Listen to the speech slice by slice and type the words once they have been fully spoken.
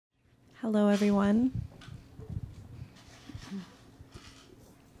Hello, everyone.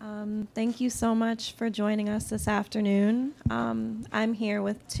 Thank you so much for joining us this afternoon. I'm here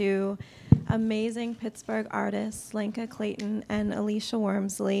with two amazing Pittsburgh artists, Lenka Clayton and Alisha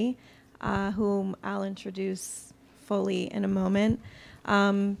Wormsley, whom I'll introduce fully in a moment.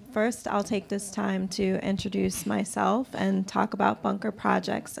 First, I'll take this time to introduce myself and talk about Bunker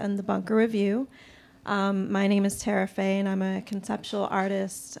Projects and the Bunker Review. My name is Tara Faye, and I'm a conceptual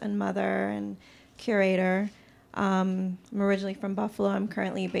artist and mother and curator. I'm originally from Buffalo. I'm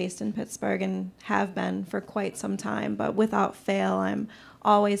currently based in Pittsburgh and have been for quite some time, but without fail, I'm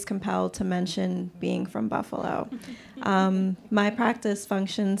always compelled to mention being from Buffalo. My practice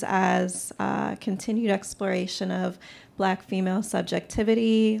functions as continued exploration of Black female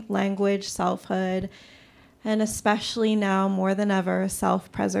subjectivity, language, selfhood, and especially now more than ever,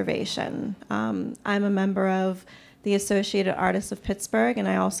 self-preservation. I'm a member of the Associated Artists of Pittsburgh, and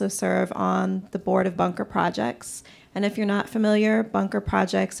I also serve on the board of Bunker Projects. And if you're not familiar, Bunker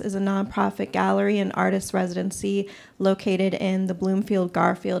Projects is a nonprofit gallery and artist residency located in the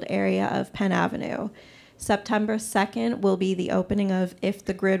Bloomfield-Garfield area of Penn Avenue. September 2nd will be the opening of If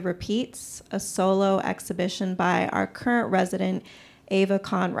the Grid Repeats, a solo exhibition by our current resident, Ava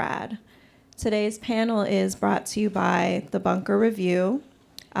Conrad. Today's panel is brought to you by the Bunker Review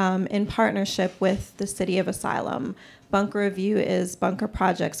in partnership with the City of Asylum. Bunker Review is Bunker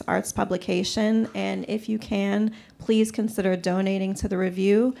Project's arts publication, and if you can, please consider donating to the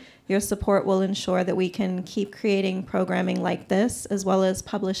review. Your support will ensure that we can keep creating programming like this, as well as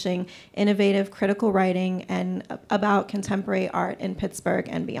publishing innovative critical writing and about contemporary art in Pittsburgh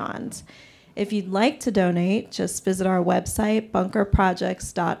and beyond. If you'd like to donate, just visit our website,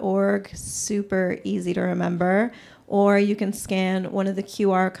 bunkerprojects.org, super easy to remember, or you can scan one of the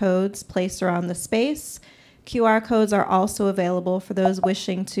QR codes placed around the space. QR codes are also available for those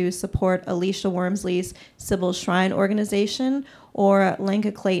wishing to support Alisha Wormsley's Sybil's Shrine organization or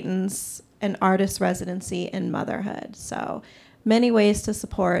Lenka Clayton's an artist residency in motherhood. So many ways to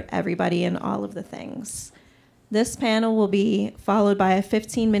support everybody in all of the things. This panel will be followed by a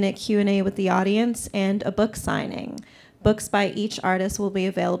 15-minute Q&A with the audience and a book signing. Books by each artist will be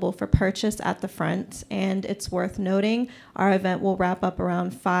available for purchase at the front, and it's worth noting our event will wrap up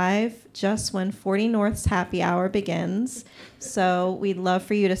around 5, just when 40 North's happy hour begins. So we'd love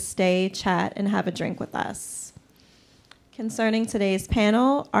for you to stay, chat, and have a drink with us. Concerning today's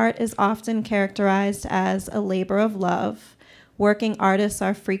panel, art is often characterized as a labor of love. Working artists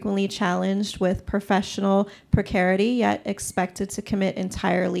are frequently challenged with professional precarity, yet expected to commit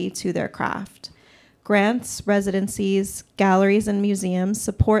entirely to their craft. Grants, residencies, galleries, and museums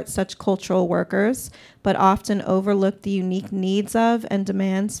support such cultural workers, but often overlook the unique needs of and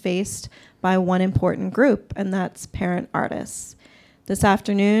demands faced by one important group, and that's parent artists. This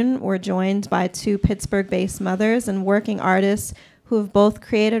afternoon, we're joined by two Pittsburgh-based mothers and working artists who have both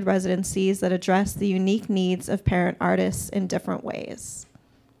created residencies that address the unique needs of parent artists in different ways.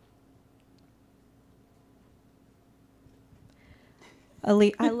 I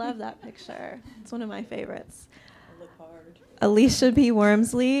love that picture. It's one of my favorites. I look hard. Alisha B.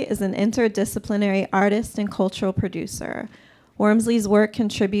 Wormsley is an interdisciplinary artist and cultural producer. Wormsley's work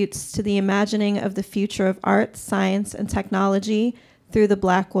contributes to the imagining of the future of art, science, and technology through the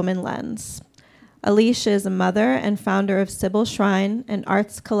Black woman lens. Alisha is a mother and founder of Sybil's Shrine, an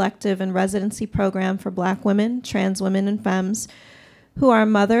arts collective and residency program for Black women, trans women, and femmes who are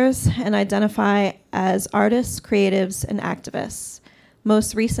mothers and identify as artists, creatives, and activists.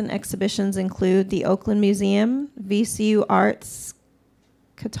 Most recent exhibitions include the Oakland Museum, VCU Arts,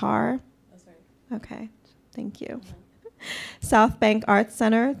 Qatar. Oh, sorry. Okay, thank you. South Bank Arts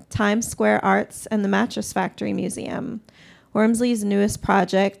Center, Times Square Arts, and the Mattress Factory Museum. Wormsley's newest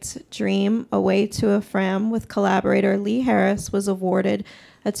project, Dream, A Way to a Fram, with collaborator Lee Harris, was awarded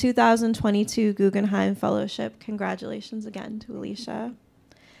a 2022 Guggenheim Fellowship. Congratulations again to Alisha.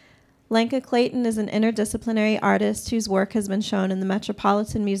 Lenka Clayton is an interdisciplinary artist whose work has been shown in the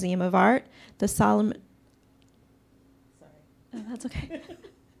Metropolitan Museum of Art, the Solomon... Sorry. Oh, that's okay.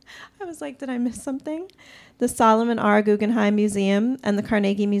 I was like, did I miss something? The Solomon R. Guggenheim Museum and the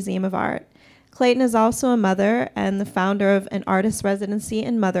Carnegie Museum of Art. Clayton is also a mother and the founder of an artist residency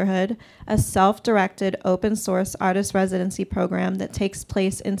in motherhood, a self-directed open-source artist residency program that takes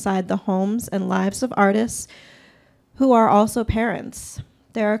place inside the homes and lives of artists who are also parents.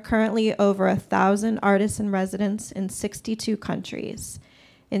 There are currently over 1,000 artists in residence in 62 countries.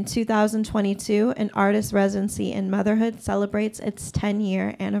 In 2022, an artist residency in motherhood celebrates its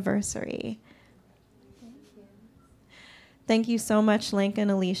 10-year anniversary. Thank you so much, Lenka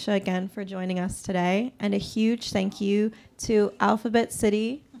and Alisha, again for joining us today. And a huge thank you to Alphabet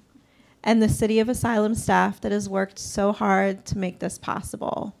City and the City of Asylum staff that has worked so hard to make this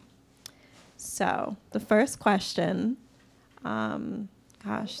possible. So the first question,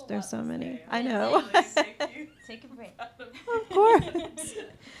 gosh, there's so many. I know. Take a break. Of course.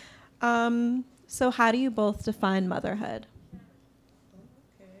 So how do you both define motherhood?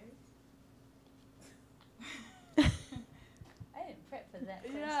 I didn't prep for that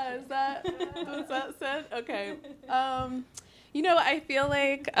question. Yeah, was that said? Okay. I feel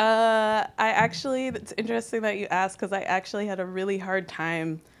like it's interesting that you asked, because I actually had a really hard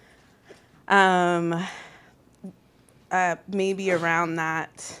time maybe around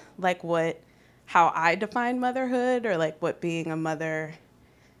that, like how I define motherhood, or like what being a mother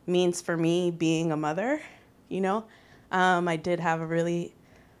means for me, being a mother, I did have a really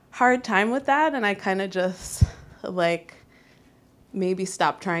hard time with that, and I kind of just like maybe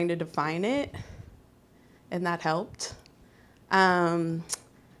stopped trying to define it, and that helped. I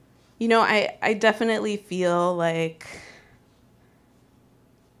definitely feel like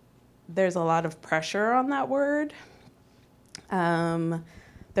there's a lot of pressure on that word.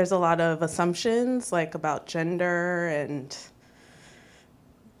 There's a lot of assumptions, like about gender and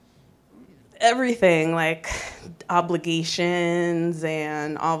everything, like obligations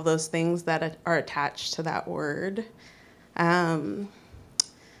and all of those things that are attached to that word.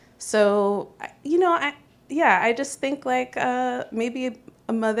 I just think like maybe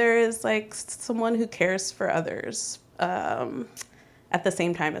a mother is like someone who cares for others at the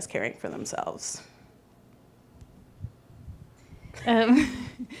same time as caring for themselves. What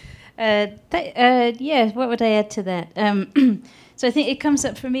would I add to that? So I think it comes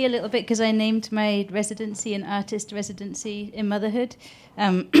up for me a little bit because I named my residency an artist residency in motherhood,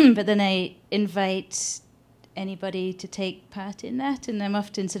 but then I invite anybody to take part in that, and I'm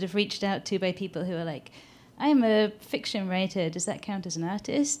often sort of reached out to by people who are like, I'm a fiction writer, does that count as an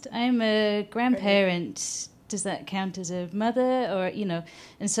artist? I'm a grandparent, does that count as a mother? Or,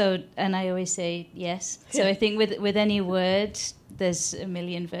 and I always say yes. So I think with any word, there's a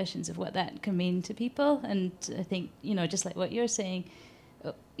million versions of what that can mean to people. And I think, just like what you're saying,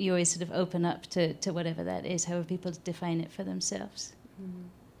 you always sort of open up to whatever that is, however people define it for themselves. Mm-hmm.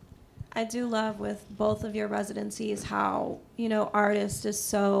 I do love with both of your residencies how, artist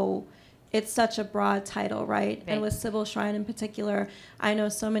is it's such a broad title, right? And with Sybil Shrine in particular, I know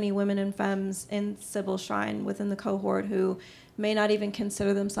so many women and femmes in Sybil Shrine within the cohort who may not even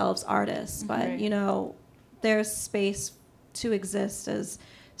consider themselves artists, but, there's space to exist as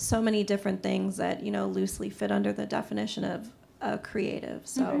so many different things that, loosely fit under the definition of a creative.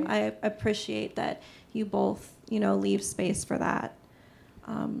 So I appreciate that you both, leave space for that.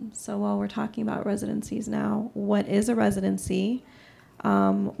 So while we're talking about residencies now, what is a residency?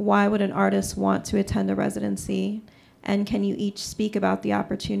 Why would an artist want to attend a residency? And can you each speak about the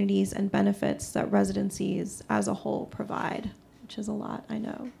opportunities and benefits that residencies as a whole provide? Which is a lot, I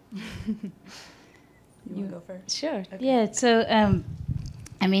know. You want to go first? Sure. Okay. Yeah, so,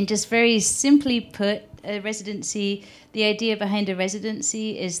 just very simply put, a residency, the idea behind a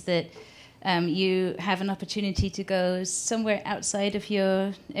residency is that you have an opportunity to go somewhere outside of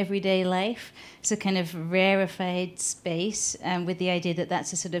your everyday life. It's a kind of rarefied space with the idea that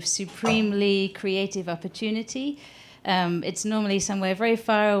that's a sort of supremely creative opportunity. It's normally somewhere very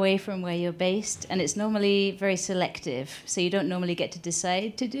far away from where you're based, and it's normally very selective. So you don't normally get to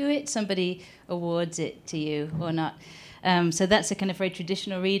decide to do it. Somebody awards it to you or not. So that's a kind of very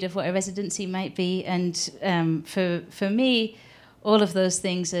traditional read of what a residency might be. And for me, all of those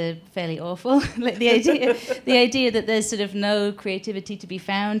things are fairly awful. Like the idea that there's sort of no creativity to be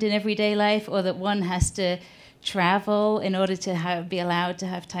found in everyday life, or that one has to travel in order to be allowed to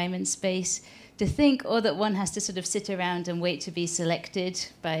have time and space to think, or that one has to sort of sit around and wait to be selected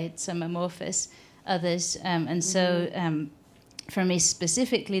by some amorphous others. So for me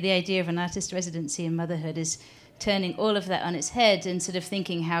specifically, the idea of an artist residency in motherhood is turning all of that on its head and sort of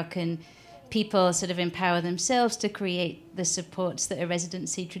thinking, how can people sort of empower themselves to create the supports that a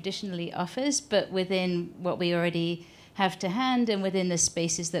residency traditionally offers, but within what we already have to hand and within the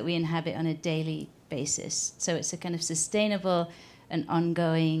spaces that we inhabit on a daily basis. So it's a kind of sustainable and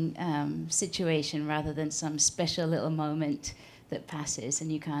ongoing situation rather than some special little moment that passes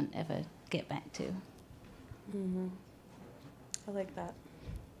and you can't ever get back to. Mm-hmm. I like that.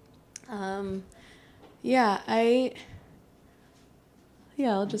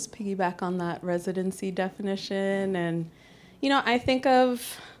 I'll just piggyback on that residency definition. And,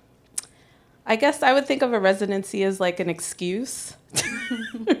 I guess I would think of a residency as like an excuse,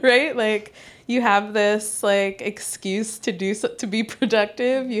 right? Like you have this like excuse to be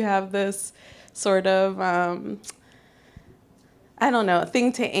productive. You have this sort of, I don't know,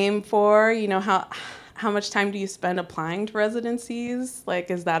 thing to aim for, you know, how much time do you spend applying to residencies? Like,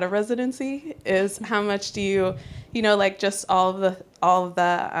 is that a residency? Is how much do you, you know, like just all of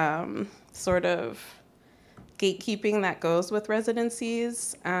the sort of gatekeeping that goes with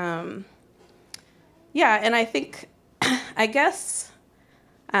residencies. Yeah, and I think, I guess,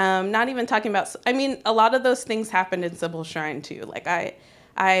 not even talking about, I mean, a lot of those things happened in Sybil Shrine too. Like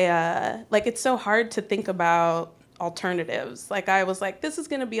like it's so hard to think about alternatives. Like I was like, this is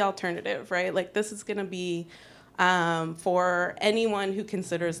going to be alternative, right? Like this is going to be for anyone who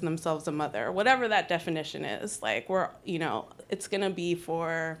considers themselves a mother, whatever that definition is. Like you know, it's going to be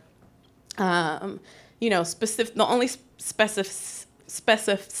for, you know, specific, the only specific,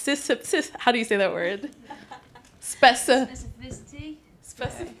 how do you say that word? Specificity.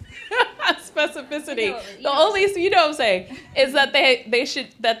 Specificity. The only, you know what I'm saying, is that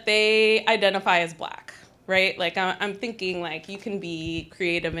they identify as Black, right? Like I'm thinking like you can be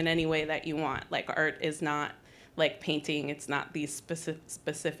creative in any way that you want. Like art is not like painting. It's not these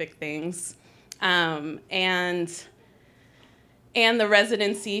specific things. And the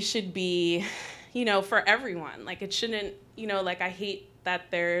residency should be, you know, for everyone. Like it shouldn't, you know, like I hate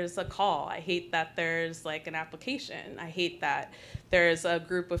that there's a call. I hate that there's like an application. I hate that there's a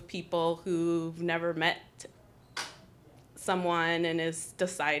group of people who've never met someone and is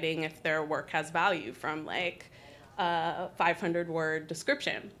deciding if their work has value from like a 500-word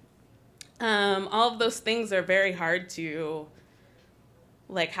description. All of those things are very hard to,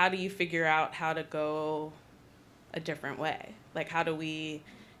 like, how do you figure out how to go a different way? Like, how do we,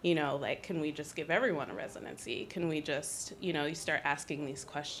 you know, like, can we just give everyone a residency? Can we just, you know, you start asking these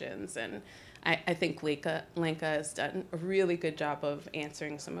questions. And I think Lenka has done a really good job of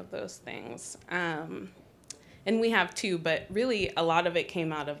answering some of those things. And we have too, but really a lot of it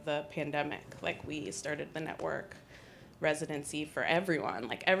came out of the pandemic. Like we started the network residency for everyone.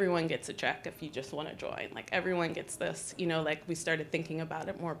 Like everyone gets a check if you just want to join. Like everyone gets this, you know, like we started thinking about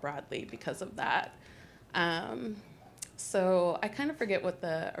it more broadly because of that. So I kind of forget what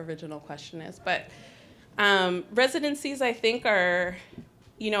the original question is, but residencies I think are,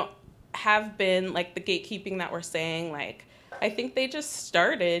 you know, have been like the gatekeeping that we're saying, like, I think they just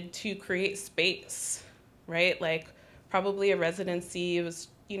started to create space, right? Like probably a residency was,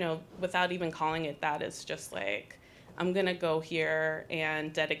 you know, without even calling it that, it's just like, I'm gonna go here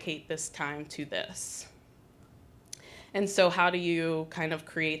and dedicate this time to this. And so how do you kind of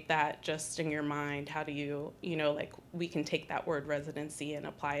create that just in your mind? How do you, you know, like we can take that word residency and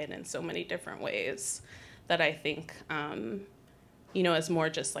apply it in so many different ways that I think, you know, is more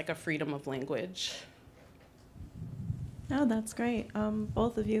just like a freedom of language. Oh, that's great.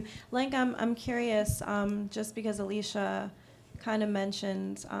 Both of you. Lenka, I'm curious, just because Alisha kind of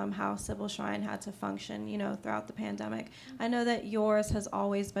mentioned how Sybil Shrine had to function, you know, throughout the pandemic. I know that yours has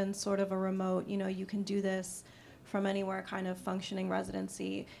always been sort of a remote, you know, you can do this from anywhere kind of functioning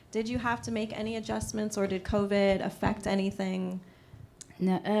residency. Did you have to make any adjustments, or did COVID affect anything?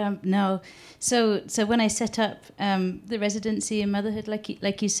 No, no. So when I set up the residency in motherhood,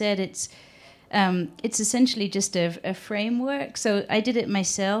 like you said, it's essentially just a framework. So I did it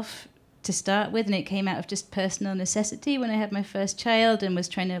myself to start with, and it came out of just personal necessity when I had my first child and was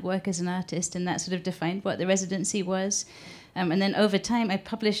trying to work as an artist, and that sort of defined what the residency was. And then over time, I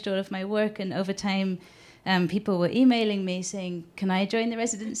published all of my work, and over time, people were emailing me saying, can I join the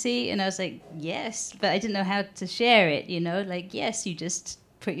residency? And I was like, yes, but I didn't know how to share it, you know, like, yes, you just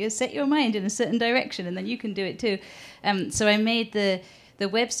set your mind in a certain direction and then you can do it too. So I made the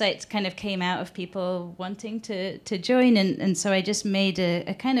website kind of came out of people wanting to join. And so I just made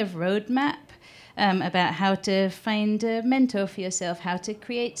a kind of roadmap about how to find a mentor for yourself, how to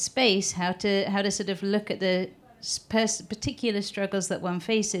create space, how to sort of look at the particular struggles that one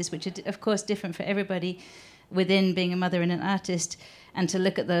faces, which are, of course, different for everybody within being a mother and an artist, and to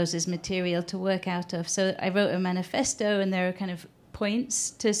look at those as material to work out of. So I wrote a manifesto, and there are kind of points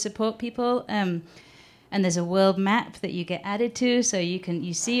to support people. And there's a world map that you get added to, so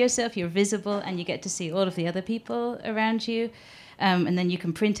you see yourself, you're visible, and you get to see all of the other people around you. And then you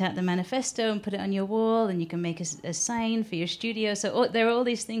can print out the manifesto and put it on your wall, and you can make a sign for your studio. So there are all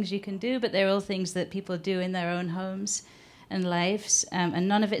these things you can do, but they're all things that people do in their own homes and lives, and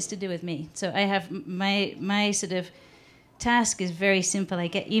none of it's to do with me. So I have my sort of task is very simple. I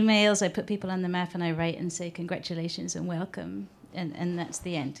get emails, I put people on the map, and I write and say congratulations and welcome, and that's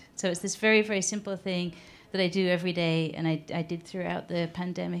the end. So it's this very, very simple thing that I do every day, and I did throughout the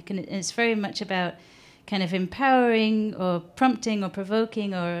pandemic. And it's very much about kind of empowering or prompting or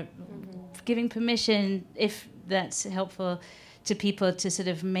provoking or giving permission, if that's helpful, to people to sort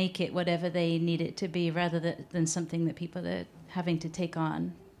of make it whatever they need it to be, rather than something that people having to take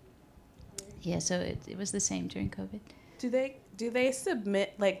on. Yeah, so it was the same during COVID. Do they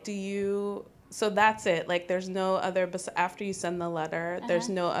submit, like, so that's it, like, there's no other, after you send the letter, there's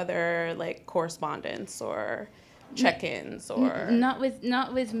no other, like, correspondence or check-ins or... Not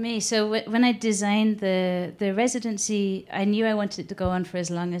with me. So when I designed the residency, I knew I wanted it to go on for as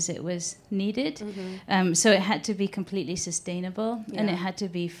long as it was needed. Mm-hmm. So it had to be completely sustainable, and it had to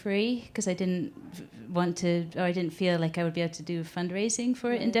be free, because I didn't I didn't feel like I would be able to do fundraising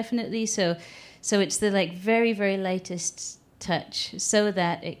for it indefinitely. So it's the, like, very, very lightest touch, so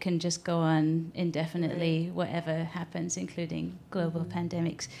that it can just go on indefinitely, whatever happens, including global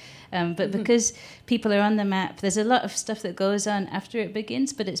pandemics. But because people are on the map, there's a lot of stuff that goes on after it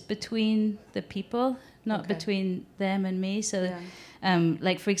begins, but it's between the people, not between them and me. So,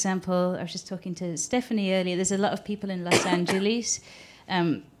 like, for example, I was just talking to Stephanie earlier, there's a lot of people in Los Angeles,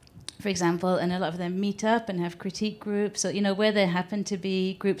 for example, and a lot of them meet up and have critique groups. So, you know, where there happen to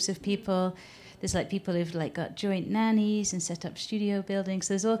be groups of people, there's, like, people who've, like, got joint nannies and set up studio buildings.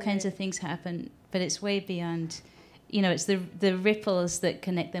 There's all kinds of things happen, but it's way beyond, you know, it's the ripples that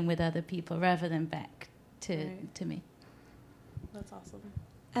connect them with other people rather than back to me. That's awesome.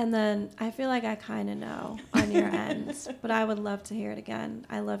 And then I feel like I kind of know on your end, but I would love to hear it again.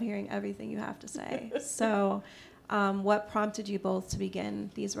 I love hearing everything you have to say. So what prompted you both to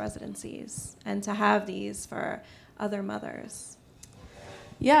begin these residencies and to have these for other mothers?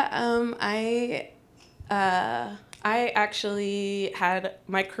 Yeah, I actually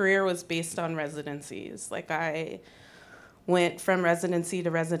my career was based on residencies. Like, I went from residency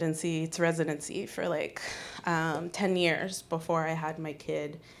to residency to residency for, like, 10 years before I had my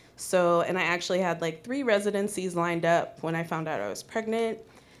kid. So, and I actually had, like, 3 residencies lined up when I found out I was pregnant.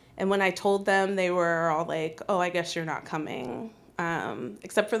 And when I told them, they were all like, oh, I guess you're not coming.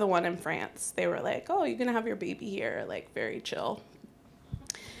 Except for the one in France. They were like, oh, you're going to have your baby here, like, very chill.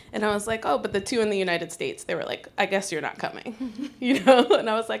 And I was like, oh, but the 2 in the United States, they were like, I guess you're not coming, you know? And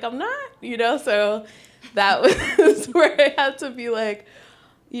I was like, I'm not, you know? So that was where I had to be like,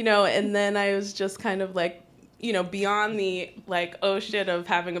 you know, and then I was just kind of like, you know, beyond the, like, oh shit of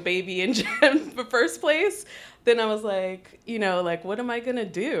having a baby in the first place, then I was like, you know, like, what am I going to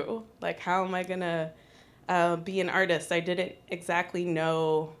do? Like, how am I going to be an artist? I didn't exactly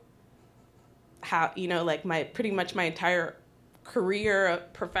know how, you know, like, pretty much my entire career,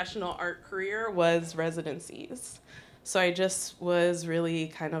 professional art career, was residencies. So I just was really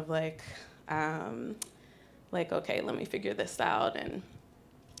kind of like, okay, let me figure this out.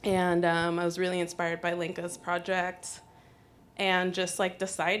 And I was really inspired by Lenka's project, and just, like,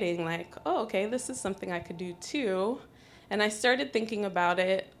 deciding, like, oh, okay, this is something I could do too. And I started thinking about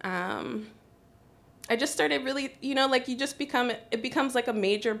it. I just started really, you know, like, it becomes like a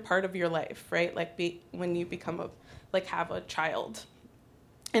major part of your life, right? Like, when you become have a child.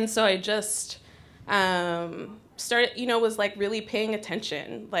 And so I just started, you know, was, like, really paying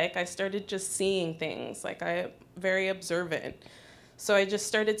attention. Like, I started just seeing things. Like, I'm very observant. So I just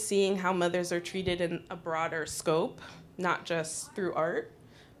started seeing how mothers are treated in a broader scope, not just through art,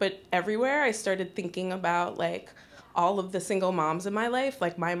 but everywhere. I started thinking about, like, all of the single moms in my life,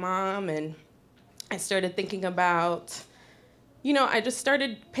 like my mom, and I started thinking about, you know, I just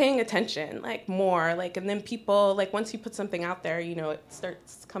started paying attention, like, more, like, and then people, like, once you put something out there, you know, it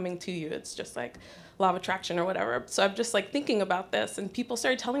starts coming to you. It's just like law of attraction or whatever. So I'm just, like, thinking about this, and people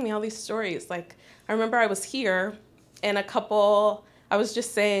started telling me all these stories. Like, I remember I was here, and I was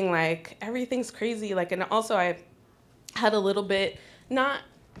just saying, like, everything's crazy. Like, and also I had a little bit, I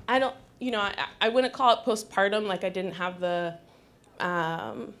wouldn't call it postpartum. Like, I didn't have the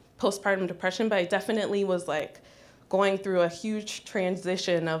postpartum depression, but I definitely was, like, going through a huge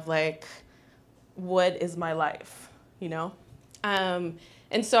transition of, like, what is my life, you know?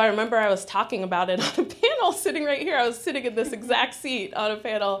 And so I remember I was talking about it on a panel sitting right here. I was sitting in this exact seat on a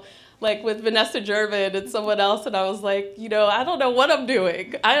panel, like, with Vanessa Gervin and someone else, and I was like, you know, I don't know what I'm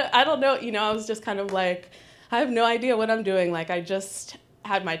doing. I don't know, you know, I was just kind of like, I have no idea what I'm doing. Like, I just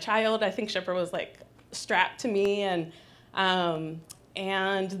had my child. I think Shipper was, like, strapped to me, and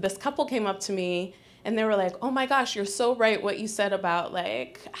this couple came up to me, and they were like, oh my gosh, you're so right what you said about,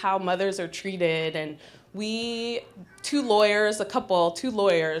 like, how mothers are treated. And two lawyers, the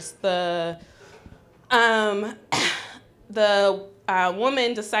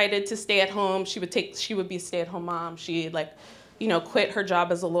woman decided to stay at home. She would be a stay-at-home mom. She, like, you know, quit her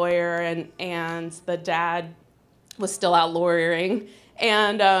job as a lawyer, and the dad was still out lawyering.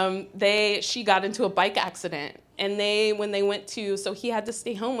 And she got into a bike accident. And when they went so he had to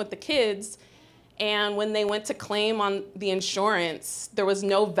stay home with the kids. And when they went to claim on the insurance, there was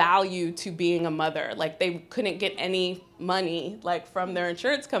no value to being a mother. Like, they couldn't get any money, like, from their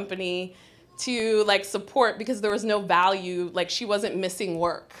insurance company to, like, support, because there was no value. Like, she wasn't missing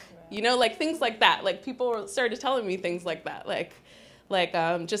work, you know, like, things like that. Like, people started telling me things like that,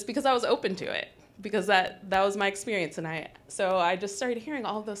 just because I was open to it, because that was my experience. And so I just started hearing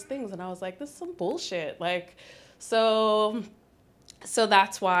all of those things, and I was like, this is some bullshit. Like, so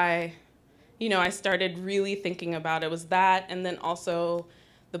that's why, you know, I started really thinking about it. Was that, and then also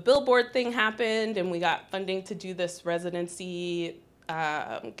the billboard thing happened, and we got funding to do this residency,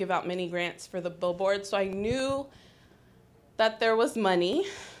 give out mini grants for the billboard. So I knew that there was money,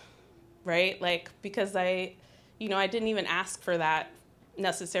 right? Like, because I didn't even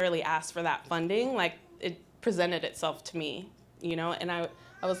necessarily ask for that funding. Like, it presented itself to me, you know, and I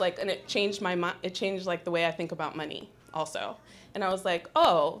was like, and it changed my mind. It changed, like, the way I think about money also. And I was like,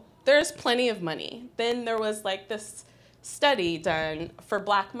 oh, there's plenty of money. Then there was, like, this study done for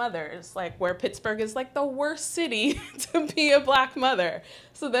Black mothers, like, where Pittsburgh is, like, the worst city to be a Black mother.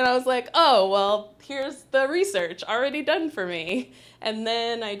 So then I was like, oh, well, here's the research already done for me. And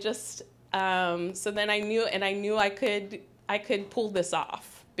then I just, so then I knew I could pull this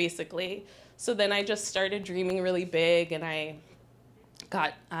off, basically. So then I just started dreaming really big, and I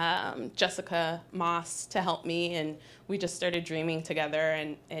got Jessica Moss to help me, and we just started dreaming together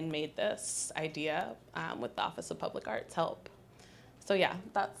and made this idea with the Office of Public Arts help. So yeah,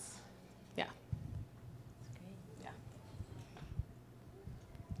 that's, yeah. Yeah.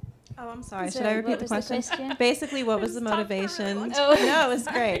 Oh, I'm sorry. So should I repeat what the was question? question? Basically, what was the It's tough for motivation? everyone. Oh, no, it was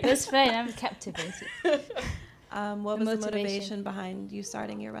great. That's fine. I'm captivated. What The was the motivation. motivation behind you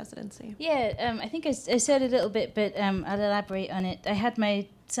starting your residency? Yeah, I think I said a little bit, but I'll elaborate on it. I had my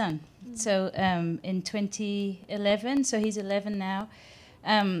son, so in 2011, so he's 11 now.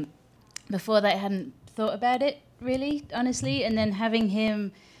 Before that, I hadn't thought about it really, honestly, and then having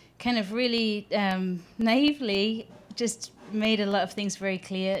him kind of really naively just made a lot of things very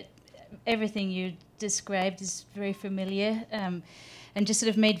clear. Everything you described is very familiar. And just sort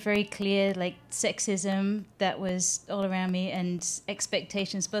of made very clear, like, sexism that was all around me, and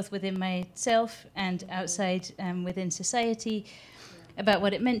expectations both within myself and outside within society about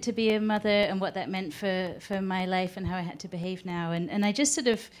what it meant to be a mother and what that meant for my life and how I had to behave now. And I just sort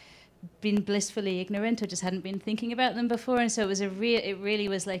of been blissfully ignorant, or just hadn't been thinking about them before. And so it really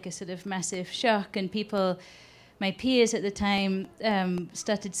was like a sort of massive shock. And people, my peers at the time,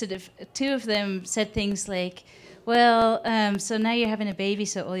 started sort of, two of them said things like, well, so now you're having a baby,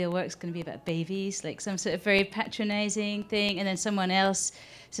 so all your work's going to be about babies, like some sort of very patronizing thing. And then someone else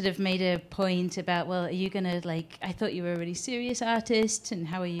sort of made a point about, well, are you going to, like, I thought you were a really serious artist, and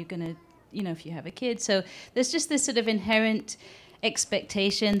how are you going to, you know, if you have a kid? So there's just this sort of inherent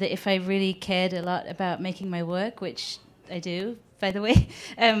expectation that if I really cared a lot about making my work, which I do, by the way,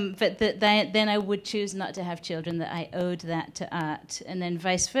 but then I would choose not to have children, that I owed that to art. And then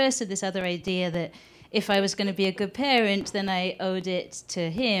vice versa, this other idea that if I was going to be a good parent, then I owed it to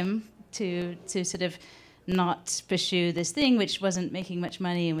him to sort of not pursue this thing, which wasn't making much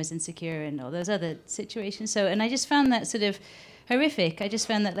money and was insecure and all those other situations. So, and I just found that sort of horrific. I just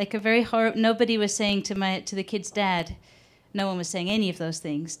found that like a very nobody was saying to the kid's dad, no one was saying any of those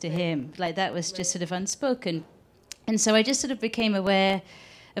things to him. Like, that was just sort of unspoken. And so I just sort of became aware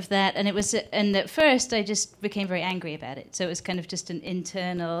of that, and at first I just became very angry about it. So it was kind of just an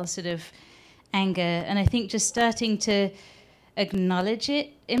internal sort of anger, and I think just starting to acknowledge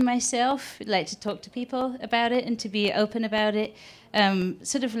it in myself, like to talk to people about it and to be open about it,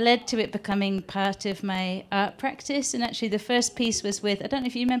 sort of led to it becoming part of my art practice. And actually the first piece was with, I don't know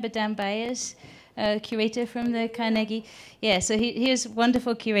if you remember Dan Byers, curator from the Carnegie. Yeah, so he was a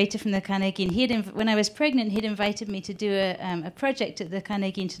wonderful curator from the Carnegie, and when I was pregnant, he'd invited me to do a project at the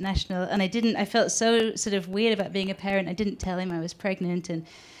Carnegie International, and I felt so sort of weird about being a parent. I didn't tell him I was pregnant, and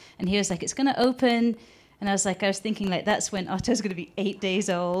he was like, it's going to open. And I was thinking, like, that's when Otto's going to be 8 days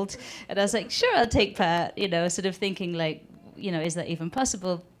old. And I was like, sure, I'll take part, you know, sort of thinking, like, you know, is that even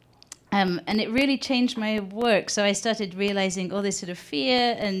possible? And it really changed my work. So I started realizing all this sort of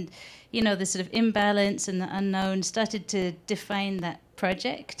fear and, you know, the sort of imbalance and the unknown started to define that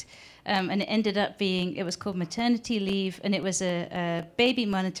project. And it ended up it was called Maternity Leave, and it was a baby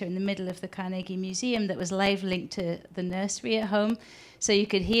monitor in the middle of the Carnegie Museum that was live linked to the nursery at home. So you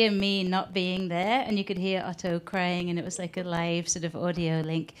could hear me not being there, and you could hear Otto crying, and it was like a live sort of audio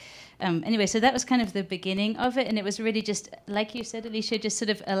link. Anyway, so that was kind of the beginning of it, and it was really just, like you said, Alisha, just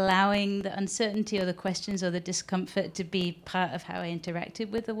sort of allowing the uncertainty or the questions or the discomfort to be part of how I interacted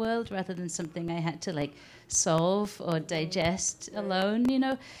with the world, rather than something I had to like solve or digest alone, you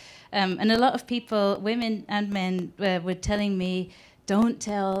know. And a lot of people, women and men, were telling me, don't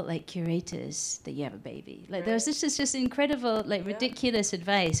tell like curators that you have a baby. Like there was this just incredible, like ridiculous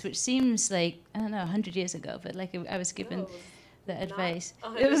advice, which seems like, I don't know, 100 years ago, but like I was given the advice.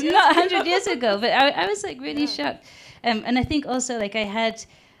 It was not 100 years ago, but I was like really shocked. And I think also like I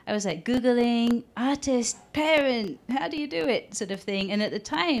was like Googling artist, parent, how do you do it sort of thing. And at the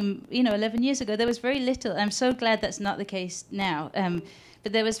time, you know, 11 years ago, there was very little. I'm so glad that's not the case now.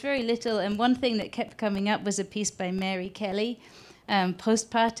 But there was very little. And one thing that kept coming up was a piece by Mary Kelly,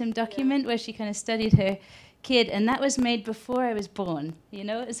 postpartum document, where she kind of studied her kid. And that was made before I was born, you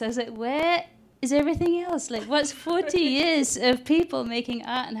know. So I was like, where is everything else? Like, what's 40 years of people making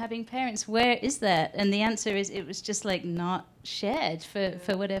art and having parents? Where is that? And the answer is it was just like not shared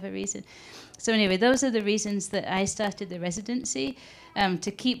for whatever reason. So anyway, those are the reasons that I started the residency,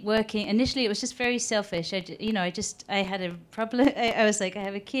 to keep working. Initially, it was just very selfish. I had a problem. I was like, I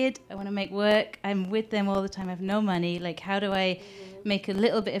have a kid. I want to make work. I'm with them all the time. I have no money. Like, how do I make a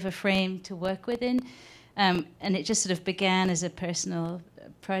little bit of a frame to work within? And it just sort of began as a personal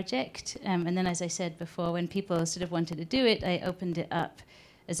project. And then, as I said before, when people sort of wanted to do it, I opened it up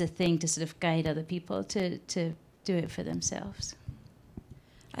as a thing to sort of guide other people to do it for themselves.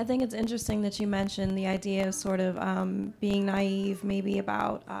 I think it's interesting that you mentioned the idea of sort of being naive, maybe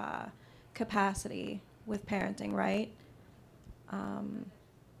about capacity with parenting, right?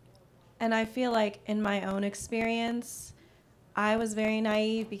 And I feel like in my own experience, I was very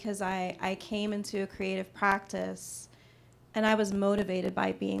naive because I came into a creative practice and I was motivated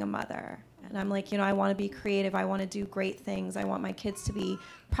by being a mother. And I'm like, you know, I want to be creative. I want to do great things. I want my kids to be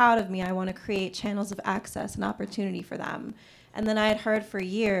proud of me. I want to create channels of access and opportunity for them. And then I had heard for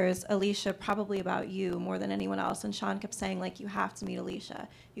years, Alisha, probably about you more than anyone else. And Sean kept saying, like, you have to meet Alisha.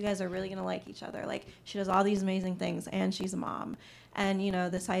 You guys are really going to like each other. Like, she does all these amazing things, and she's a mom. And, you know,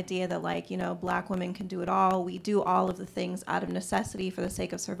 this idea that, like, you know, black women can do it all. We do all of the things out of necessity for the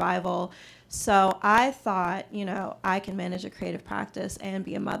sake of survival. So I thought, you know, I can manage a creative practice and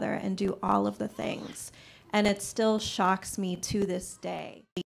be a mother and do all of the things. And it still shocks me to this day.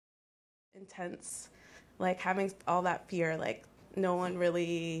 Intense. Like, having all that fear, like, no one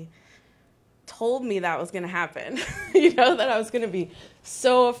really told me that was going to happen, you know, that I was going to be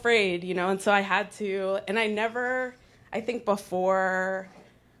so afraid, you know, and so I had to, and I think before,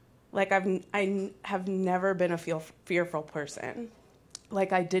 like, I have never been a fearful person.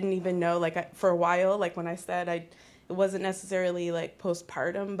 Like, I didn't even know, like, for a while, like, when I said it wasn't necessarily, like,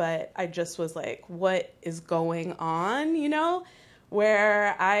 postpartum, but I just was like, what is going on, you know,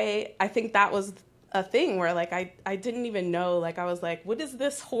 where I think that was a thing where, like, I didn't even know, like, I was like, what is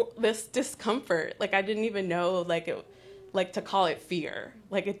this discomfort? Like, I didn't even know, like, to call it fear.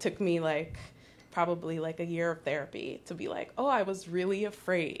 Like, it took me, like, probably, like, a year of therapy to be like, oh, I was really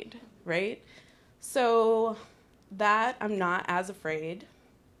afraid, right? So that I'm not as afraid.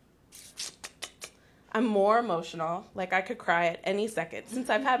 I'm more emotional. Like, I could cry at any second. Since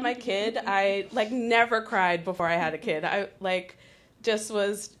I've had my kid, I, like, never cried before I had a kid. I, like, just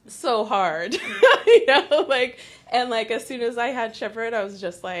was so hard, you know, like, and, like, as soon as I had Shepherd, I was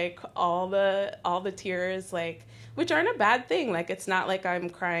just, like, all the tears, like, which aren't a bad thing. Like, it's not like I'm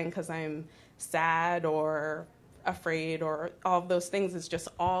crying because I'm sad or afraid or all of those things. It's just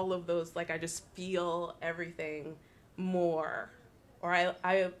all of those, like, I just feel everything more, or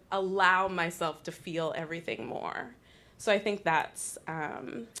I allow myself to feel everything more. So I think that's,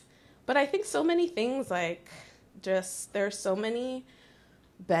 but I think so many things, like, just there's so many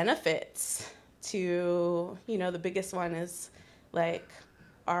benefits to, you know, the biggest one is, like,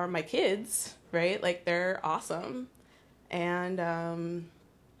 are my kids, right? Like, they're awesome, and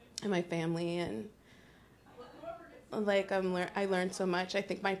my family, and, like, I learned so much. I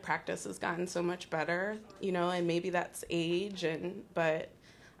think my practice has gotten so much better, you know, and maybe that's age, but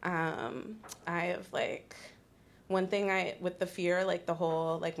I have, like, one thing with the fear, like, the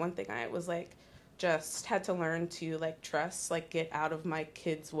whole, like, one thing I was, like, just had to learn to, like, trust, like, get out of my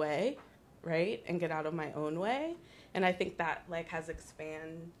kid's way, right, and get out of my own way. And I think that, like, has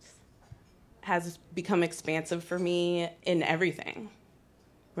become expansive for me in everything,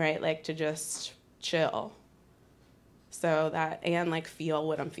 right, like, to just chill, so that, and, like, feel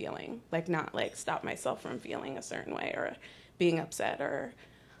what I'm feeling, like, not, like, stop myself from feeling a certain way or being upset or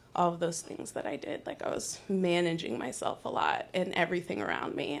all of those things that I did. Like, I was managing myself a lot and everything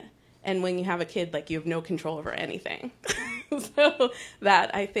around me. And when you have a kid, like, you have no control over anything. So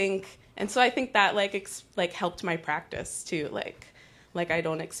that, I think, and so I think that, like, helped my practice, too. Like, I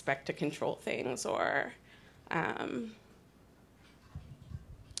don't expect to control things or,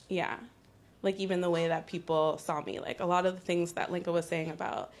 yeah. Like, even the way that people saw me, like, a lot of the things that Lenka was saying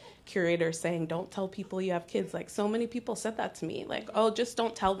about curators saying, don't tell people you have kids. Like, so many people said that to me. Like, oh, just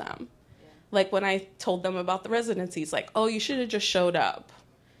don't tell them. Yeah. Like, when I told them about the residencies, like, oh, you should have just showed up.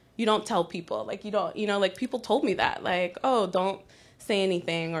 You don't tell people. Like, you don't, like, people told me that. Like, oh, don't say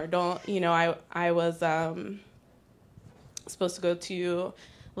anything, or don't, I was supposed to go to,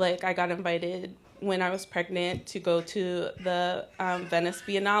 like, I got invited when I was pregnant to go to the Venice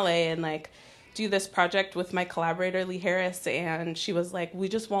Biennale and, like, do this project with my collaborator, Lee Harris, and she was like, we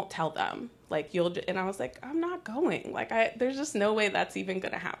just won't tell them. Like, and I was like, I'm not going. Like, there's just no way that's even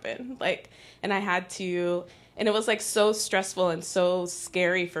going to happen. Like, and I had to, and it was, like, so stressful and so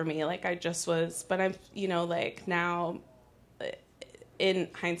scary for me. Like, I just was, but I'm, like, now in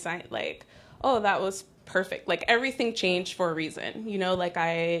hindsight, like, oh, that was perfect. Like, everything changed for a reason, like,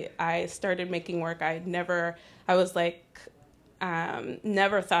 I started making work never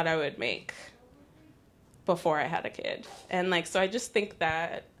thought I would make before I had a kid. And, like, so I just think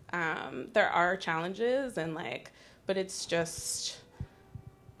that there are challenges and, like, but it's just,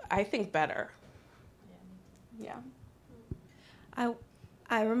 I think, better. Yeah.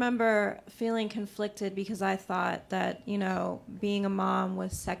 I remember feeling conflicted because I thought that, being a mom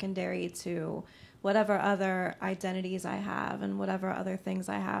was secondary to whatever other identities I have and whatever other things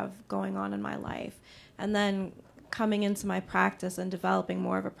I have going on in my life. And then coming into my practice and developing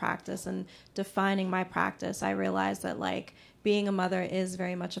more of a practice and defining my practice, I realized that, like, being a mother is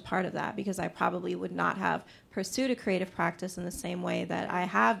very much a part of that, because I probably would not have pursued a creative practice in the same way that I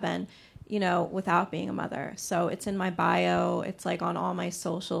have been, without being a mother. So it's in my bio. It's, like, on all my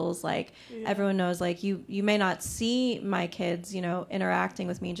socials. Like, everyone knows, like, you may not see my kids, interacting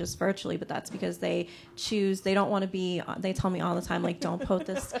with me just virtually, but that's because they don't want to be, they tell me all the time, like, don't post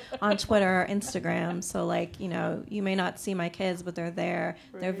this on Twitter or Instagram. So, like, you may not see my kids, but they're there.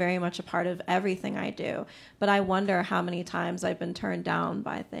 Right. They're very much a part of everything I do. But I wonder how many times I've been turned down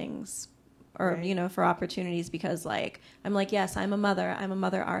by things, or, right, for opportunities, because, like, I'm like, yes, I'm a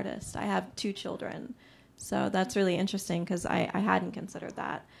mother artist. I have 2 children. So that's really interesting, because I hadn't considered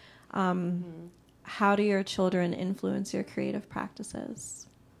that. How do your children influence your creative practices?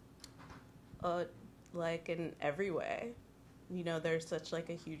 Like, in every way. There's such, like,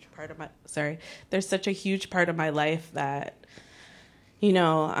 a huge part of there's such a huge part of my life that,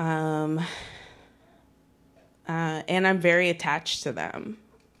 and I'm very attached to them.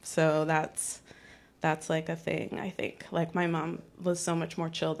 So that's like a thing, I think. Like, my mom was so much more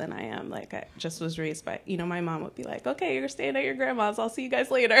chill than I am. Like, I just was raised by, my mom would be like, okay, you're staying at your grandma's. I'll see you guys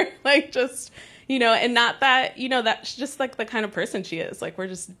later. Like, just, and not that, that's just, like, the kind of person she is. Like, we're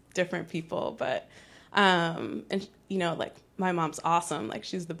just different people. But, and, like, my mom's awesome. Like,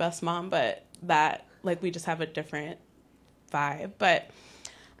 she's the best mom. But that, like, we just have a different vibe. But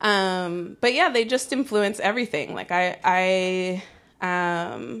yeah, they just influence everything. Like, I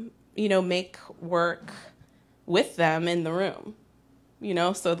make work with them in the room,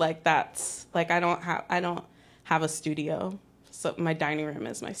 so, like, that's, like, I don't have a studio, so my dining room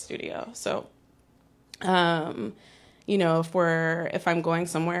is my studio. So, if I'm going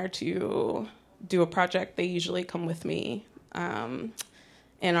somewhere to do a project, they usually come with me, and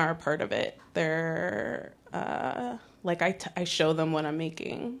are a part of it. They're, like, I show them what I'm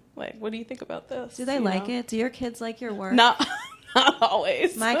making. Like, what do you think about this? Do they like it? Do your kids like your work? No. Not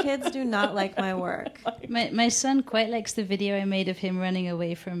always. My kids do not like my work. My son quite likes the video I made of him running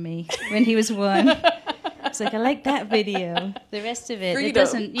away from me when he was 1. It's like, I like that video. The rest of it, Freedom. It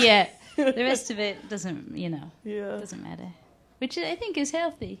doesn't, yeah. The rest of it doesn't, yeah, doesn't matter. Which I think is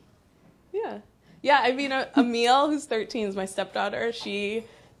healthy. Yeah. Yeah, I mean, Emile, who's 13, is my stepdaughter. She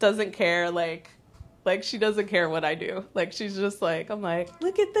doesn't care, like, she doesn't care what I do. Like, she's just like, I'm like,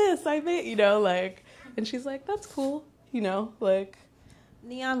 look at this, I made, like, and she's like, that's cool. Like...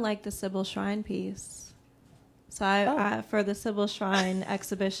 Neon liked the Sybil Shrine piece. So I for the Sybil Shrine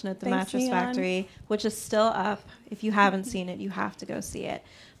exhibition at the Thanks, Mattress Neon. Factory, which is still up. If you haven't seen it, you have to go see it.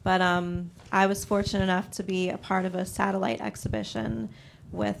 But I was fortunate enough to be a part of a satellite exhibition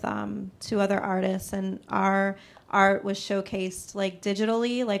with 2 other artists, and our art was showcased, like,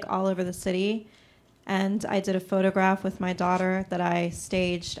 digitally, like, all over the city. And I did a photograph with my daughter that I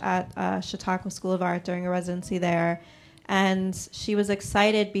staged at Chautauqua School of Art during a residency there. And she was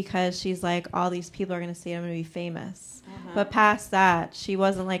excited because she's like, all these people are going to see it, I'm going to be famous. But past that, she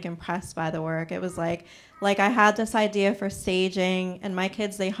wasn't like impressed by the work. It was like I had this idea for staging, and my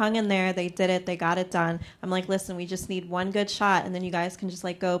kids, they hung in there, they did it, they got it done. I'm like, listen, we just need one good shot, and then you guys can just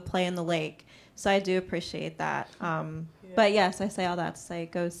like go play in the lake. So I do appreciate that. But yes, I say all that to say,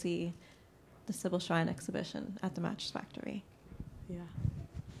 go see the Sybil Shrine exhibition at the Mattress Factory. Yeah.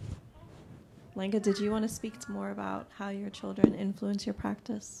 Lenka, did you want to speak to more about how your children influence your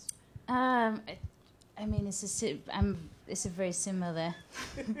practice? I mean, it's a very similar.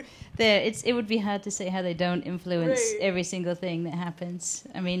 It would be hard to say how they don't influence every single thing that happens.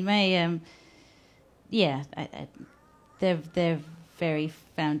 I mean, my they're very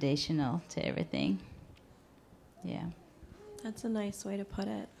foundational to everything. Yeah, that's a nice way to put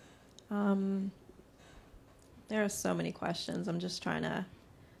it. There are so many questions. I'm just trying to.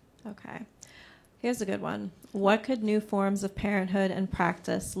 Okay. Here's a good one. What could new forms of parenthood and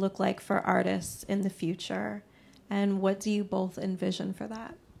practice look like for artists in the future? And what do you both envision for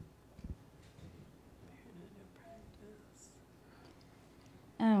that?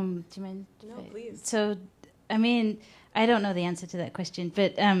 Do you mind? No, please. So, I mean, I don't know the answer to that question,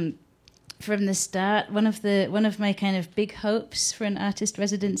 but from the start, one of my kind of big hopes for an artist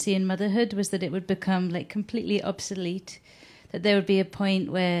residency in motherhood was that it would become like completely obsolete, that there would be a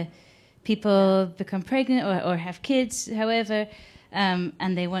point where people become pregnant or have kids, however,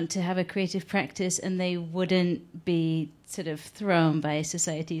 and they want to have a creative practice, and they wouldn't be sort of thrown by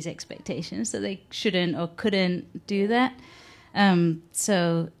society's expectations that they shouldn't or couldn't do that.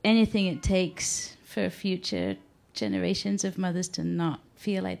 So anything it takes for future generations of mothers to not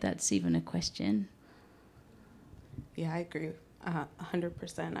feel like that's even a question. Yeah, I agree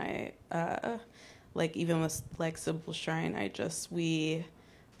 100%. I like even with like Sybil Shrine, we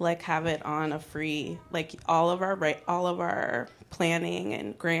like have it on a free, like all of our planning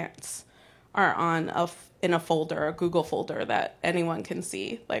and grants are on in a folder, a Google folder that anyone can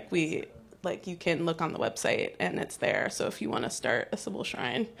see. Like you can look on the website and it's there. So if you want to start a Sybil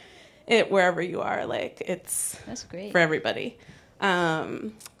Shrine, wherever you are, like that's great for everybody,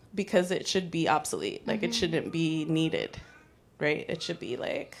 because it should be obsolete. Like it shouldn't be needed, right? It should be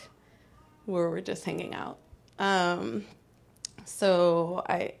like where we're just hanging out. So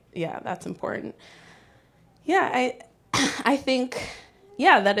that's important. Yeah, I think,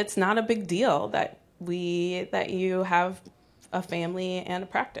 that it's not a big deal that you have a family and a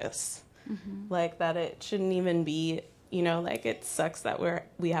practice. Like that it shouldn't even be, like it sucks that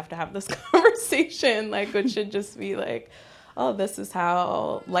we have to have this conversation. Like it should just be like, oh, this is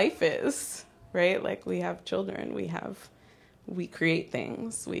how life is, right? Like we have children, we create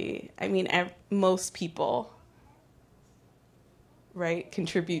things. Most people, right,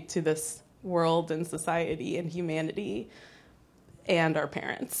 contribute to this world and society and humanity and our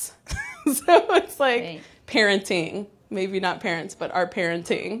parents. So it's like parenting, maybe not parents, but our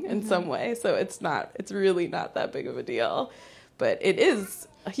parenting in some way. So it's really not that big of a deal, but it is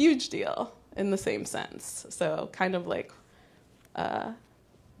a huge deal in the same sense. So kind of like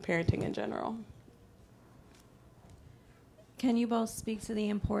parenting in general. Can you both speak to the